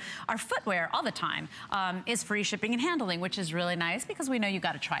remember, our footwear all the time is free shipping and handling, which is really nice because we know you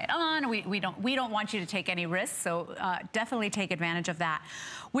got to try it on. We don't want you to take any risks, so definitely take advantage of that.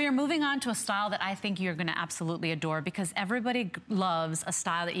 We are moving on to a style that I think you're going to absolutely adore, because everybody loves a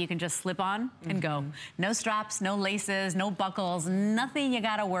style that you can just slip on and go. No straps, no laces, no buckles, nothing you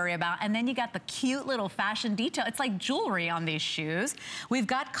got to worry about. And then you got the cute little fashion detail. It's like jewelry on these shoes. We've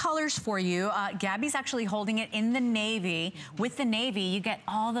got colors for you. Gabby's actually holding it in the navy. With the navy, you get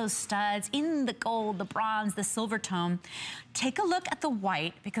all those studs in the gold, the bronze, the silver tone. Take a look at the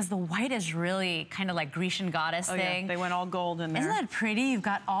white, because the white is really kind of like Grecian goddess thing. Yeah, they went all gold in there. Isn't that pretty? You've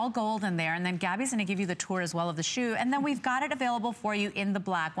got all gold in there, and then Gabby's gonna give you the tour as well of the shoe, and then we've got it available for you in the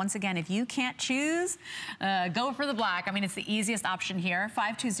black. Once again, if you can't choose, go for the black. I mean, it's the easiest option here.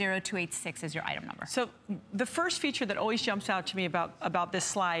 520-286 is your item number. So the first feature that always jumps out to me about this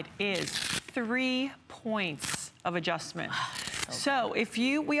slide is 3 points of adjustment. So if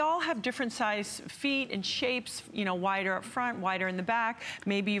we all have different size feet and shapes, you know, wider up front, wider in the back.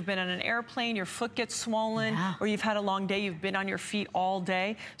 Maybe you've been on an airplane, your foot gets swollen, or you've had a long day, you've been on your feet all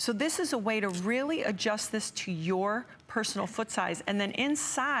day. So this is a way to really adjust this to your personal foot size. And then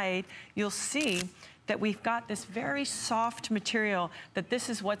inside, you'll see that we've got this very soft material, that this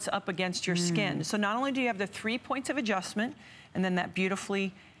is what's up against your skin. So not only do you have the 3 points of adjustment, and then that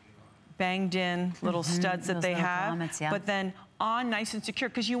beautifully banged in little studs that they have, but then on nice and secure,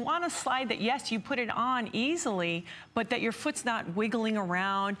 because you want a slide that, yes, you put it on easily, but that your foot's not wiggling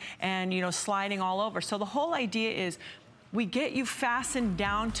around and, you know, sliding all over. So the whole idea is we get you fastened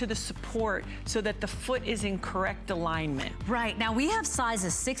down to the support so that the foot is in correct alignment. Right. Now, we have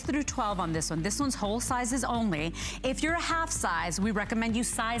sizes 6 through 12 on this one. This one's whole sizes only. If you're a half size, we recommend you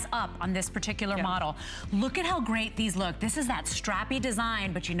size up on this particular model. Look at how great these look. This is that strappy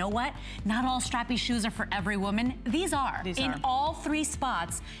design, but you know what? Not all strappy shoes are for every woman. These are. In all 3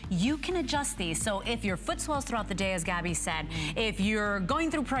 spots, you can adjust these. So if your foot swells throughout the day, as Gabby said, if you're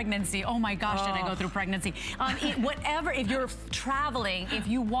going through pregnancy, oh my gosh, did I go through pregnancy? Whatever. If you're traveling, if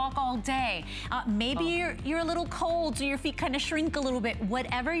you walk all day, maybe you're a little cold, so your feet kind of shrink a little bit.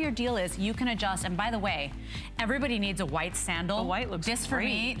 Whatever your deal is, you can adjust. And by the way, everybody needs a white sandal. The white looks great. This for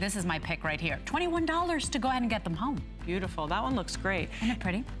me, this is my pick right here. $21 to go ahead and get them home. Beautiful. That one looks great. Isn't it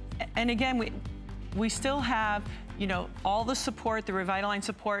pretty? And again, we still have, you know, all the support, the Revitalign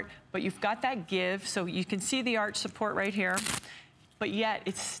support, but you've got that give, so you can see the arch support right here. but yet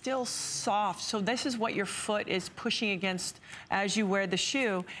it's still soft. So this is what your foot is pushing against as you wear the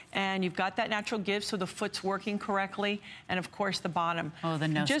shoe, and you've got that natural give, so the foot's working correctly, and of course the bottom. Oh, the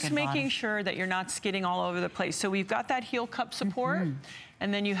no skid Just making bottom. sure that you're not skidding all over the place. So we've got that heel cup support.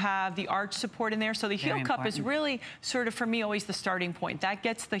 And then you have the arch support in there. So the heel cup is really sort of, for me, always the starting point. That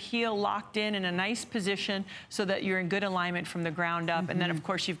gets the heel locked in a nice position so that you're in good alignment from the ground up. And then, of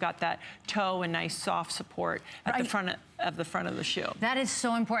course, you've got that toe and nice soft support at the front of the shoe. That is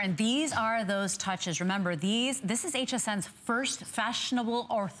so important. These are those touches. Remember, this is HSN's first fashionable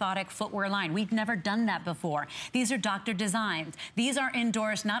orthotic footwear line. We've never done that before. These are doctor designs. These are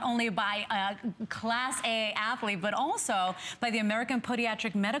endorsed not only by a Class A athlete, but also by the American Podiatric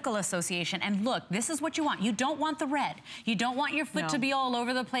Medical Association. And look, this is what you want. You don't want the red. You don't want your foot to be all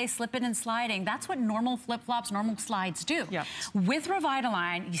over the place, slipping and sliding. That's what normal flip-flops, normal slides do. With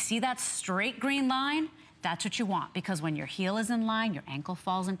Revitalign, you see that straight green line? That's what you want, because when your heel is in line, your ankle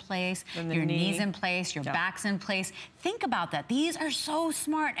falls in place, your knee's in place, your back's in place. Think about that. These are so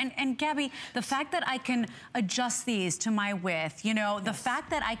smart. And Gabby, the fact that I can adjust these to my width, you know, the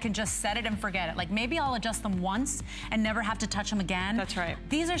fact that I can just set it and forget it. Like maybe I'll adjust them once and never have to touch them again. That's right.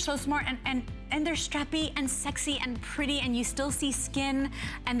 These are so smart, and they're strappy and sexy and pretty, and you still see skin,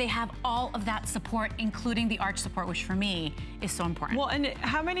 and they have all of that support, including the arch support, which for me is so important. Well, and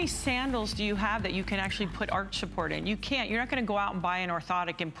how many sandals do you have that you can actually put arch support in? You can't. You're not going to go out and buy an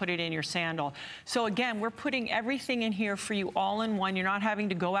orthotic and put it in your sandal. So again, we're putting everything in here for you all in one. You're not having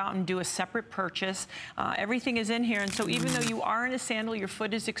to go out and do a separate purchase. Everything is in here, and so even though you are in a sandal, your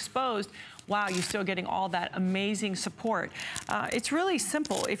foot is exposed, wow, you're still getting all that amazing support. It's really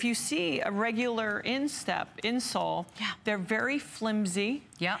simple. If you see a regular insole, they're very flimsy.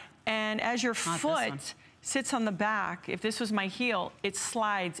 And as your foot sits on the back, if this was my heel, it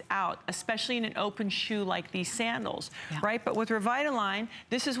slides out, especially in an open shoe like these sandals, right? But with Revitalign,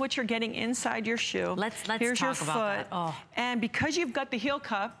 this is what you're getting inside your shoe. Here's talk your foot. about that. And because you've got the heel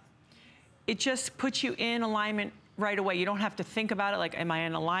cup, it just puts you in alignment right away. You don't have to think about it like, am I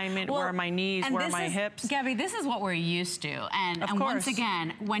in alignment? Where are my knees? Where are my hips? Gabby, this is what we're used to. And once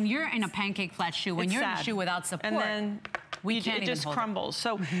again, when you're in a pancake flat shoe, when you're in a shoe without support, and then it just crumbles.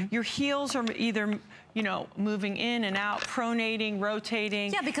 So your heels are either, you know, moving in and out, pronating,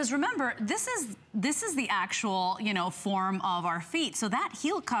 rotating. Yeah, because remember, this is the actual, you know, form of our feet. So that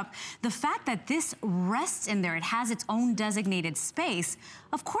heel cup, the fact that this rests in there, it has its own designated space,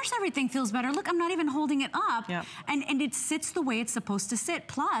 of course everything feels better. Look, I'm not even holding it up. And it sits the way it's supposed to sit.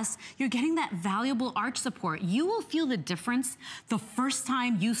 Plus, you're getting that valuable arch support. You will feel the difference the first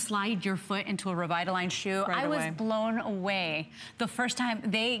time you slide your foot into a Revitalign shoe. I was blown away the first time.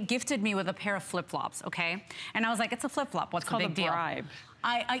 They gifted me with a pair of flip-flops, okay? And I was like, it's a flip-flop, what's the big deal? Bribe.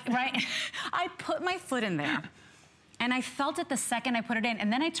 I put my foot in there. And I felt it the second I put it in.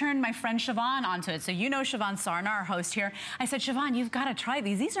 And then I turned my friend Siobhan onto it. So you know Siobhan Sarna, our host here. I said, Siobhan, you've got to try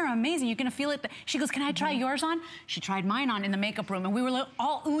these. These are amazing. You're going to feel it. She goes, can I try yours on? She tried mine on in the makeup room. And we were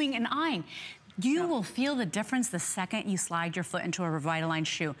all oohing and eyeing. You will feel the difference the second you slide your foot into a Revitalign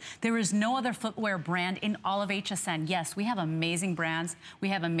shoe. There is no other footwear brand in all of HSN. Yes, we have amazing brands. We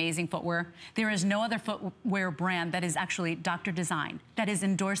have amazing footwear. There is no other footwear brand that is actually doctor designed, that is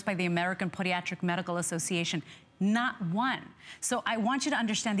endorsed by the American Podiatric Medical Association. Not one. So I want you to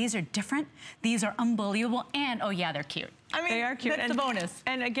understand these are different, these are unbelievable, and oh yeah, they're cute. I mean, they are cute. That's the bonus.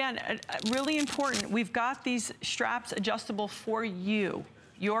 And again, really important, we've got these straps adjustable for you,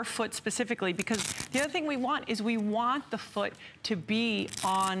 your foot specifically, because the other thing we want is we want the foot to be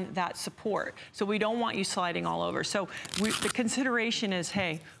on that support. So we don't want you sliding all over. So the consideration is,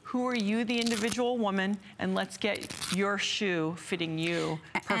 hey, who are you, the individual woman, and let's get your shoe fitting you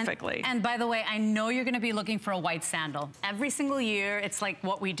perfectly. And by the way, I know you're gonna be looking for a white sandal. Every single year, it's like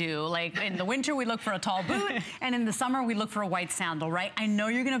what we do. Like in the winter, we look for a tall boot, and in the summer, we look for a white sandal, right? I know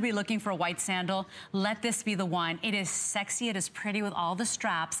you're gonna be looking for a white sandal. Let this be the one. It is sexy, it is pretty with all the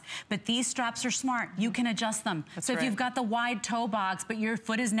straps, but these straps are smart. You can adjust them. So if you've got the wide toe box, but your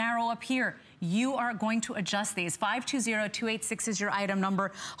foot is narrow up here, you are going to adjust these. 520286 is your item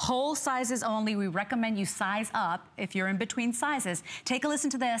number. Whole sizes only. We recommend you size up if you're in between sizes. Take a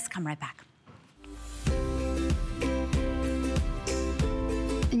listen to this. Come right back.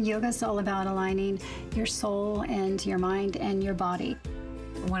 Yoga is all about aligning your soul and your mind and your body.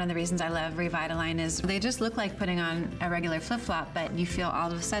 One of the reasons I love Revitalign is they just look like putting on a regular flip-flop, but you feel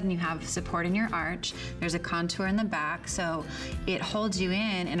all of a sudden you have support in your arch. There's a contour in the back, so it holds you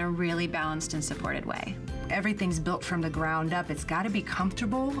in a really balanced and supported way. Everything's built from the ground up. It's got to be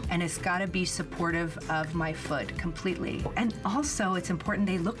comfortable and it's got to be supportive of my foot completely. And also, it's important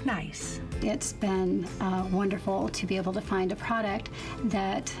they look nice. It's been wonderful to be able to find a product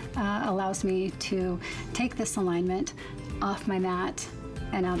that allows me to take this alignment off my mat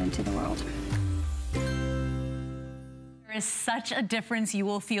and out into the world. There is such a difference you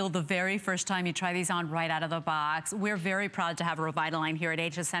will feel the very first time you try these on right out of the box. We're very proud to have Revitalign here at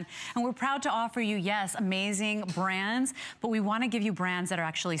HSN, and we're proud to offer you, yes, amazing brands, but we want to give you brands that are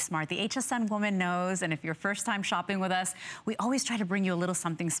actually smart. The HSN woman knows, and if you're first time shopping with us, we always try to bring you a little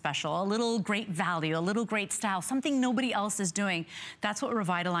something special, a little great value, a little great style, something nobody else is doing. That's what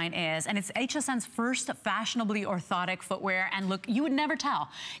Revitalign is, and it's HSN's first fashionably orthotic footwear. And look, you would never tell,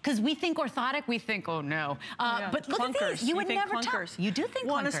 because we think orthotic, we think, oh no. But look at these. You would never tell. You do think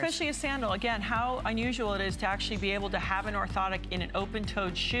well, clunkers. And especially a sandal. Again, how unusual it is to actually be able to have an orthotic in an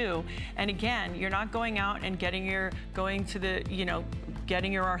open-toed shoe. And again, you're not going out and getting your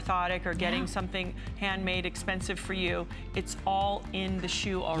orthotic or getting something handmade expensive for you. It's all in the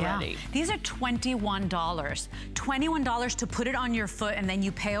shoe already. Yeah. These are $21. $21 to put it on your foot, and then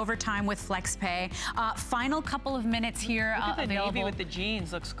you pay over time with FlexPay. Final couple of minutes here. Look at the available. navy with the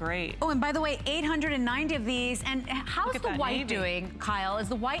jeans, looks great. Oh, and by the way, 890 of these. And how's the white doing, Kyle? Is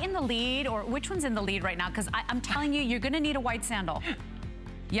the white in the lead, or which one's in the lead right now? Because I'm telling you, you're gonna need a white sandal.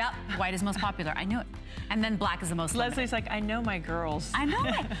 Yep, white is most popular. I knew it. And then black is the most Leslie's like, I know my girls. I know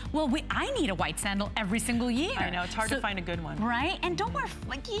it. Well, I need a white sandal every single year. I know, it's hard to find a good one. Right? And don't wear,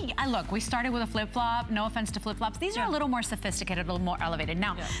 look, we started with a flip-flop. No offense to flip-flops. These are a little more sophisticated, a little more elevated.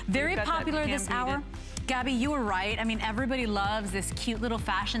 Now, very popular this hour. Gabby, you were right. I mean, everybody loves this cute little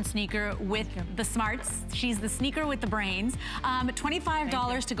fashion sneaker with the smarts. She's the sneaker with the brains.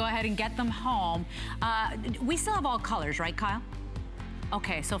 $25 to go ahead and get them home. We still have all colors, right, Kyle?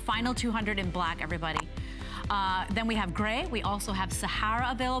 Okay, so final 200 in black, everybody. Then we have gray. We also have Sahara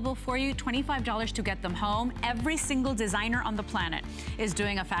available for you. $25 to get them home. Every single designer on the planet is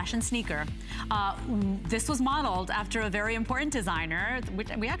doing a fashion sneaker. This was modeled after a very important designer, which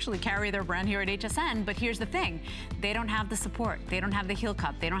we actually carry their brand here at HSN, but here's the thing. They don't have the support. They don't have the heel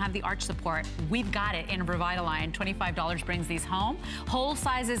cup. They don't have the arch support. We've got it in Revitalign. $25 brings these home. Whole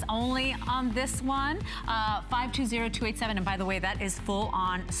sizes only on this one. 520287, and by the way, that is full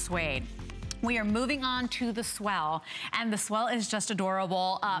on suede. We are moving on to the swell, and the swell is just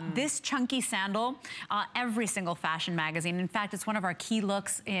adorable. This chunky sandal, every single fashion magazine. In fact, it's one of our key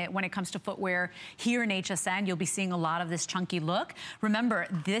looks when it comes to footwear here in HSN. You'll be seeing a lot of this chunky look. Remember,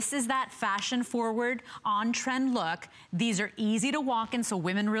 this is that fashion-forward, on-trend look. These are easy to walk in, so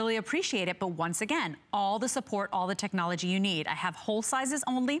women really appreciate it. But once again, all the support, all the technology you need. I have whole sizes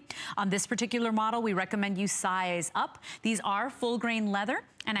only. On this particular model, we recommend you size up. These are full-grain leather.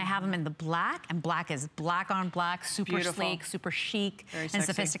 And I have them in the black, and black is black on black, super sleek, super chic, and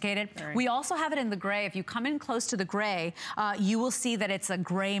sophisticated. We also have it in the gray. If you come in close to the gray, you will see that it's a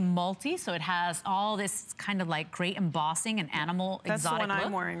gray multi, so it has all this kind of like great embossing and animal exotic look. That's the one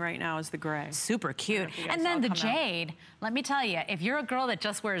I'm wearing right now is the gray. Super cute. And then the jade, let me tell you, if you're a girl that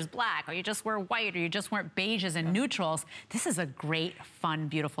just wears black, or you just wear white, or you just wear beiges and neutrals, this is a great, fun,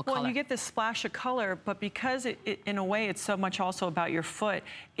 beautiful color. Well, you get this splash of color, but because in a way, it's so much also about your foot,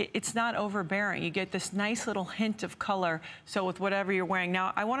 it's not overbearing. You get this nice little hint of color, so with whatever you're wearing.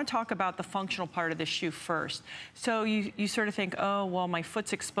 Now, I want to talk about the functional part of the shoe first. So you sort of think, oh, well, my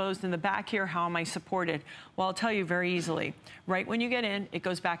foot's exposed in the back here. How am I supported? Well, I'll tell you very easily. Right when you get in, it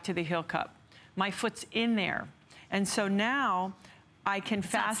goes back to the heel cup. My foot's in there. And so now I can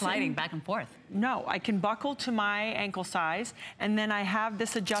fasten. Not sliding back and forth. No, I can buckle to my ankle size, and then I have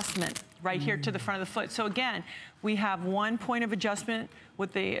this adjustment right here to the front of the foot. So again, we have one point of adjustment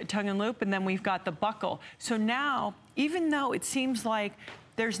with the tongue and loop, and then we've got the buckle. So now, even though it seems like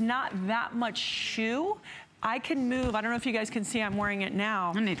there's not that much shoe, I can move. I don't know if you guys can see, I'm wearing it now.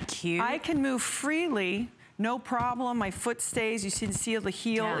 Isn't it cute? I can move freely. No problem, my foot stays. You can see the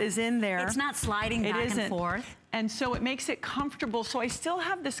heel is in there. It's not sliding back and forth. And so it makes it comfortable. So I still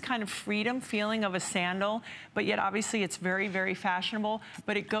have this kind of freedom feeling of a sandal, but yet obviously it's very, very fashionable,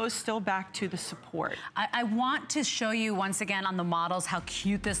 but it goes still back to the support. I want to show you once again on the models how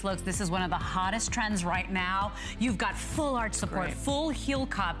cute this looks. This is one of the hottest trends right now. You've got full arch support, full heel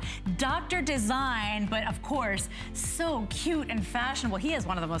cup, Dr. Design, but of course, so cute and fashionable. He is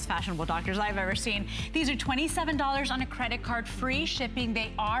one of the most fashionable doctors I've ever seen. These are $27 on a credit card, free shipping.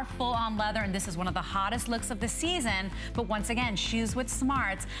 They are full on leather, and this is one of the hottest looks of the season, but once again, shoes with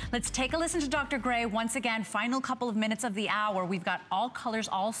smarts. Let's take a listen to Dr. Gray once again. Final couple of minutes of the hour. We've got all colors,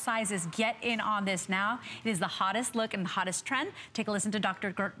 all sizes. Get in on this now. It is the hottest look and the hottest trend. Take a listen to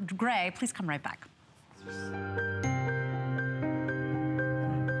Dr. Gray. Please come right back.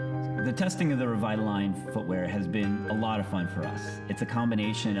 The testing of the Revitalign footwear has been a lot of fun for us. It's a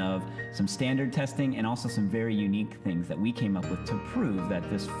combination of some standard testing and also some very unique things that we came up with to prove that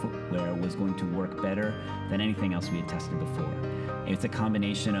this footwear was going to work better than anything else we had tested before. It's a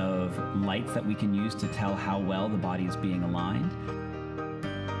combination of lights that we can use to tell how well the body is being aligned,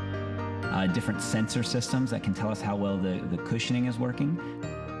 different sensor systems that can tell us how well the cushioning is working.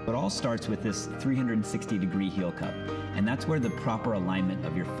 It all starts with this 360-degree heel cup, and that's where the proper alignment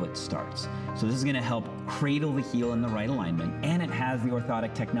of your foot starts. So this is going to help cradle the heel in the right alignment, and it has the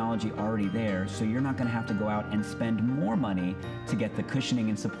orthotic technology already there, so you're not going to have to go out and spend more money to get the cushioning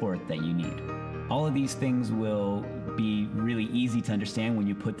and support that you need. All of these things will be really easy to understand when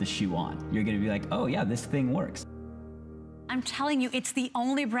you put the shoe on. You're going to be like, oh yeah, this thing works. I'm telling you, it's the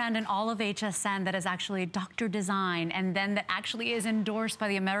only brand in all of HSN that is actually doctor design, and then that actually is endorsed by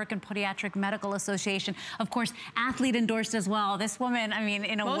the American Podiatric Medical Association. Of course, athlete endorsed as well. This woman, I mean,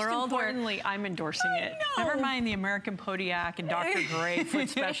 in a world where... Most importantly, I'm endorsing it. Never mind the American Podiac and Dr. Gray foot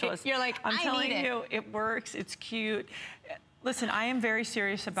specialist. You're like, I'm telling you, it works, it's cute. Listen, I am very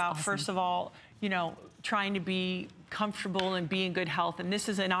serious about, first of all, you know, trying to be comfortable and be in good health, and this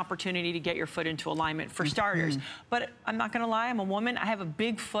is an opportunity to get your foot into alignment for starters. But I'm not gonna lie, I'm a woman, I have a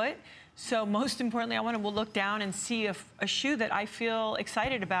big foot, so most importantly, I want to look down and see a shoe that I feel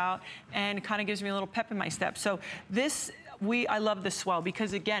excited about and kind of gives me a little pep in my step. So this, I love the swell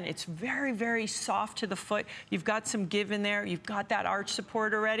because again, it's very, very soft to the foot. You've got some give in there, you've got that arch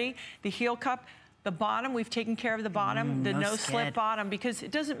support already. The heel cup, the bottom, we've taken care of the bottom, the no-slip bottom, because it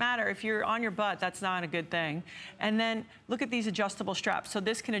doesn't matter if you're on your butt, that's not a good thing. And then look at these adjustable straps. So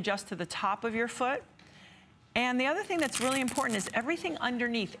this can adjust to the top of your foot. And the other thing that's really important is everything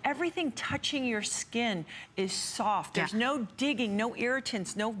underneath, everything touching your skin is soft. There's no digging, no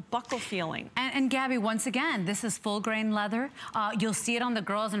irritants, no buckle feeling. And Gabby, once again, this is full grain leather. You'll see it on the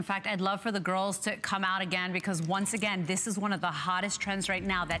girls. In fact, I'd love for the girls to come out again because once again, this is one of the hottest trends right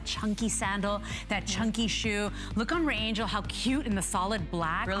now, that chunky sandal, that chunky shoe. Look on Ray Angel, how cute in the solid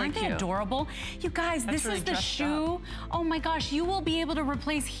black. Really Aren't cute. they adorable? You guys, That's this really is the dressed shoe. up. Oh my gosh, you will be able to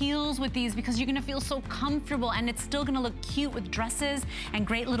replace heels with these because you're gonna feel so comfortable and it's still gonna look cute with dresses and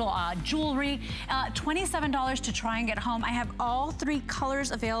great little jewelry. $27 to try and get home. I have all 3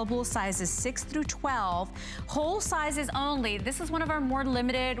 colors available, sizes 6 through 12. Whole sizes only. This is one of our more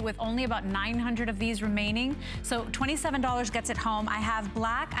limited with only about 900 of these remaining. So $27 gets it home. I have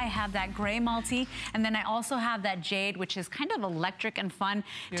black, I have that gray multi, and then I also have that jade, which is kind of electric and fun.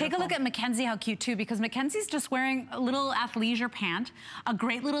 Beautiful. Take a look at Mackenzie, how cute too, because Mackenzie's just wearing a little athleisure pant, a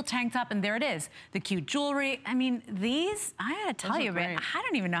great little tank top, and there it is. The cute jewelry. I mean, these, I gotta tell you, man, I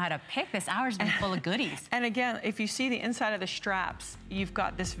don't even know how to pick. This hour's been full of goodies. And again, if you see the inside of the straps, you've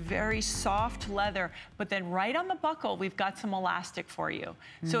got this very soft leather, but then right on the buckle, we've got some elastic for you.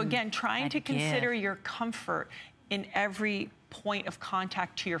 So again, trying to consider your comfort in every point of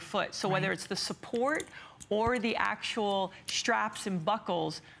contact to your foot. So whether it's the support or the actual straps and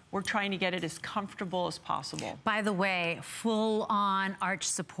buckles, we're trying to get it as comfortable as possible. By the way, full on arch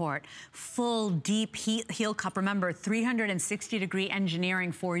support, full deep heel cup. Remember, 360-degree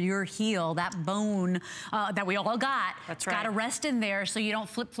engineering for your heel, that bone that we all got. That's right. Got to rest in there so you don't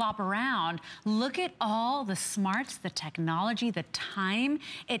flip-flop around. Look at all the smarts, the technology, the time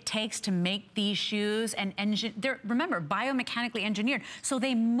it takes to make these shoes, and they're, remember, biomechanically engineered. So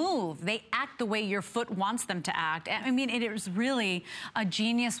they move, they act the way your foot wants them to act. I mean, it is really a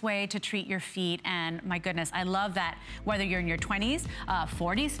genius way to treat your feet, and my goodness, I love that whether you're in your 20s,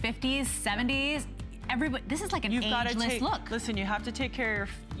 40s, 50s, 70s, everybody, this is like an ageless look. Listen, you have to take care of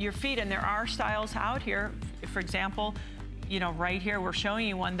your feet, and there are styles out here. For example, you know, right here, we're showing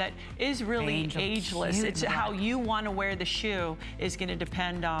you one that is really ageless. It's how you want to wear the shoe is going to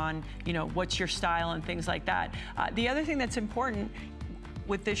depend on, you know, what's your style and things like that. The other thing that's important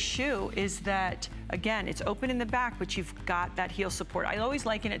with this shoe is that, again, it's open in the back, but you've got that heel support. I always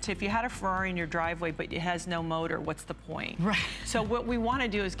liken it to if you had a Ferrari in your driveway, but it has no motor, what's the point? Right. So what we want to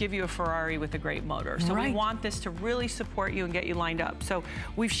do is give you a Ferrari with a great motor. So we want this to really support you and get you lined up. So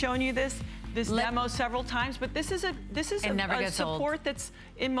we've shown you this demo several times, but this is a support that's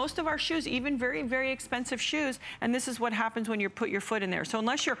in most of our shoes, even very, very expensive shoes, and this is what happens when you put your foot in there. So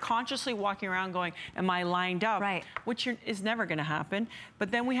unless you're consciously walking around going, am I lined up? Right. Which is never gonna happen. But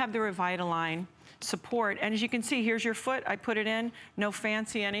then we have the Revitalign support, and as you can see, here's your foot, I put it in, no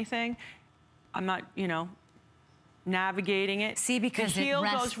fancy anything. I'm not, you know, navigating it. See, because the heel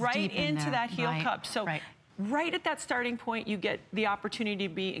goes right into that heel cup. So right at that starting point, you get the opportunity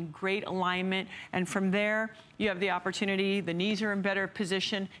to be in great alignment. And from there, you have the opportunity, the knees are in better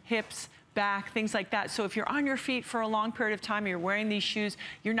position, hips, back, things like that. So if you're on your feet for a long period of time, you're wearing these shoes,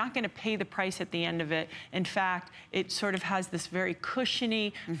 you're not going to pay the price at the end of it. In fact, it sort of has this very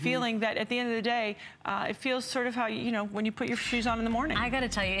cushiony feeling that at the end of the day, it feels sort of how, you know, when you put your shoes on in the morning. I got to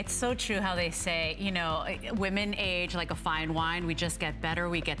tell you, it's so true how they say, you know, women age like a fine wine. We just get better,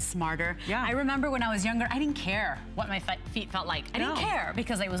 we get smarter. Yeah. I remember when I was younger, I didn't care what my feet felt like. I didn't care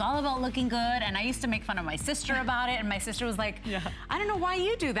because it was all about looking good, and I used to make fun of my sister about it, and my sister was like, I don't know why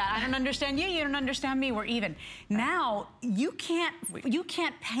you do that. I don't understand you, you don't understand me, we're even. Now, you can't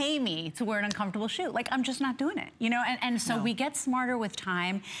pay me to wear an uncomfortable shoe. Like, I'm just not doing it, you know? And so we get smarter with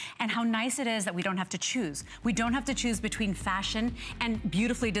time, and how nice it is that we don't have to choose. We don't have to choose between fashion and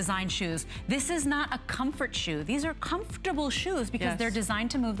beautifully designed shoes. This is not a comfort shoe. These are comfortable shoes because they're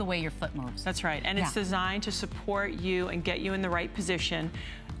designed to move the way your foot moves. That's right, and it's designed to support you and get you in the right position.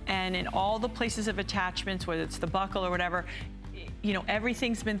 And in all the places of attachments, whether it's the buckle or whatever, you know,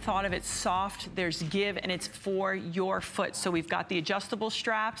 everything's been thought of. It's soft, there's give, and it's for your foot. So we've got the adjustable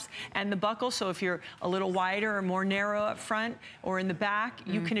straps and the buckle. So if you're a little wider or more narrow up front or in the back,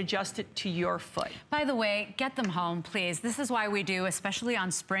 you can adjust it to your foot. By the way, get them home, please. This is why we do, especially on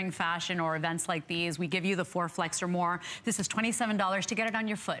spring fashion or events like these, we give you the 4 flex or more. This is $27 to get it on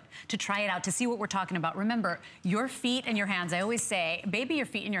your foot, to try it out, to see what we're talking about. Remember, your feet and your hands, I always say, baby your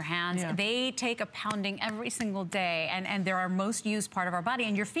feet and your hands, they take a pounding every single day, and they're our most used part of our body,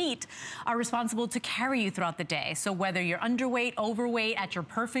 and your feet are responsible to carry you throughout the day. So whether you're underweight, overweight, at your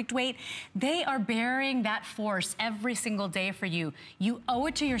perfect weight, they are bearing that force every single day for you. You owe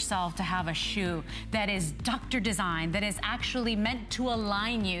it to yourself to have a shoe that is doctor designed, that is actually meant to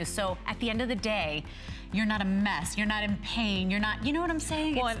align you. So at the end of the day, you're not a mess, you're not in pain, you're not, you know what I'm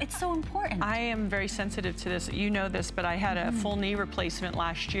saying? Well, it's so important. I am very sensitive to this. You know this, but I had a full knee replacement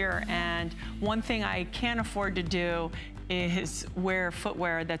last year, and one thing I can't afford to do is wear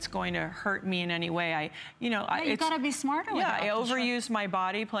footwear that's going to hurt me in any way. You've got to be smarter with it. I overuse my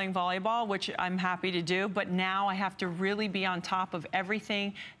body playing volleyball, which I'm happy to do, but now I have to really be on top of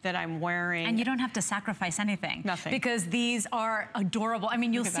everything that I'm wearing. And you don't have to sacrifice anything. Nothing. Because these are adorable. I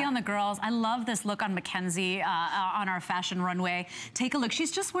mean, you'll see on the girls, I love this look on Mackenzie on our fashion runway. Take a look.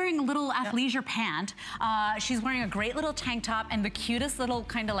 She's just wearing a little athleisure pant. She's wearing a great little tank top and the cutest little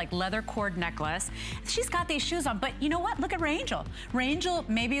kind of like leather cord necklace. She's got these shoes on, but you know what? Look at Rangel. Rangel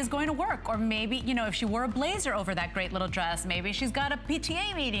maybe is going to work, or maybe, you know, if she wore a blazer over that great little dress, maybe she's got a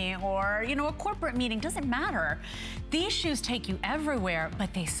PTA meeting or, you know, a corporate meeting. Doesn't matter. These shoes take you everywhere,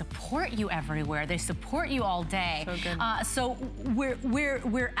 but they support you everywhere. They support you all day. So good. So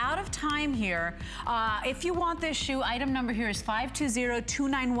we're out of time here. If you want this shoe, item number here is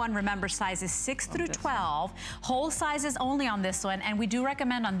 520291. Remember, sizes 6 through 12. Whole sizes only on this one, and we do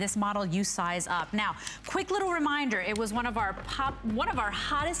recommend on this model you size up. Now, quick little reminder, it was one of our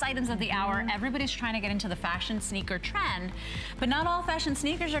hottest items of the hour. Everybody's trying to get into the fashion sneaker trend, but not all fashion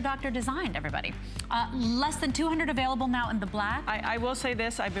sneakers are doctor designed, everybody. Less than 200 available now in the black. I will say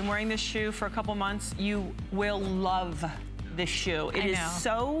this, I've been wearing this shoe for a couple months. You will love this shoe. It is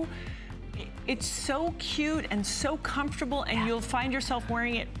so, it's so cute and so comfortable, and you'll find yourself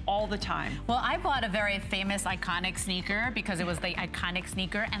wearing it all the time. Well, I bought a very famous iconic sneaker because it was the iconic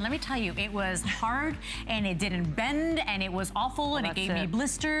sneaker, and let me tell you, it was hard and it didn't bend and it was awful and it gave me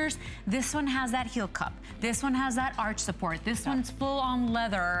blisters. This one has that heel cup. This one has that arch support. This one's full on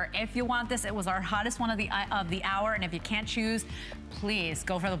leather. If you want this, it was our hottest one of the hour, and if you can't choose, please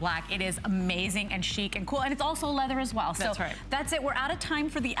go for the black. It is amazing and chic and cool, and it's also leather as well. That's so right. That's it. We're out of time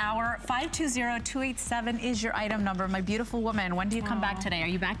for the hour. 520287 is your item number. My beautiful woman, when do you come back today? Are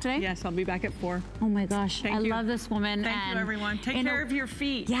you back today? Yes, I'll be back at 4. Oh my gosh, I love this woman. Thank you, everyone. Take care of your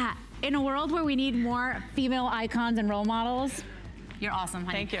feet. Yeah, in a world where we need more female icons and role models, you're awesome,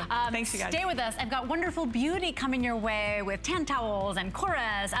 honey. Thank you. Thanks, you guys. Stay with us. I've got wonderful beauty coming your way with tan towels and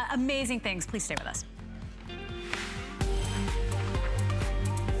chorus, amazing things. Please stay with us.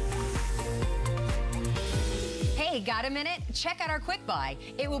 Hey, got a minute? Check out our quick buy.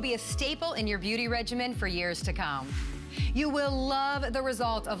 It will be a staple in your beauty regimen for years to come. You will love the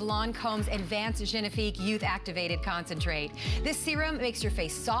result of Lancome's Advanced Genifique Youth Activated Concentrate. This serum makes your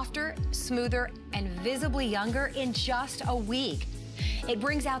face softer, smoother, and visibly younger in just a week. It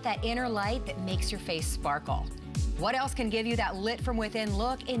brings out that inner light that makes your face sparkle. What else can give you that lit from within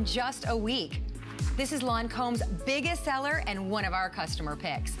look in just a week? This is Lancome's biggest seller and one of our customer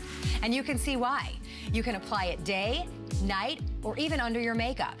picks. And you can see why. You can apply it day, night, or even under your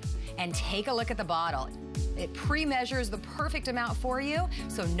makeup. And take a look at the bottle. It pre-measures the perfect amount for you,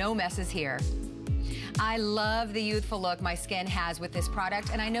 so no messes here. I love the youthful look my skin has with this product,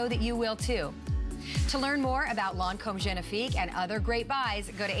 and I know that you will too. To learn more about Lancome Genifique and other great buys,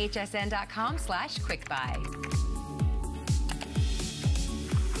 go to hsn.com/quickbuy.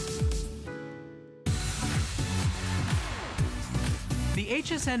 The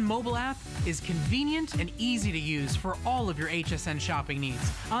HSN mobile app is convenient and easy to use for all of your HSN shopping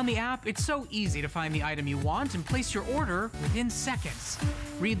needs. On the app, it's so easy to find the item you want and place your order within seconds.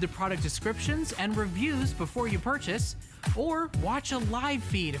 Read the product descriptions and reviews before you purchase, or watch a live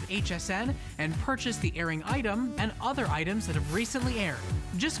feed of HSN and purchase the airing item and other items that have recently aired.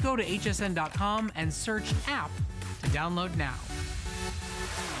 Just go to hsn.com and search app to download now.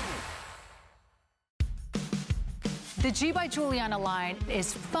 The G by Giuliana line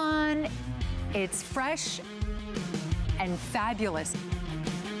is fun, it's fresh, and fabulous.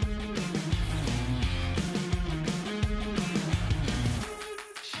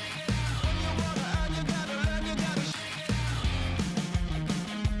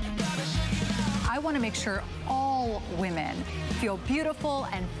 I want to make sure all women feel beautiful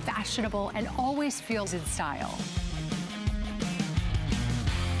and fashionable and always feel in style.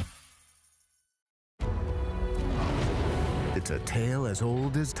 It's a tale as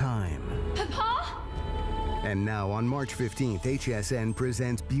old as time. Papa? And now on March 15th, HSN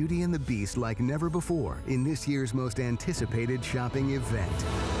presents Beauty and the Beast like never before in this year's most anticipated shopping event.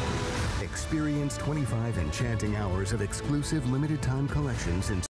 Experience 25 enchanting hours of exclusive limited time collections and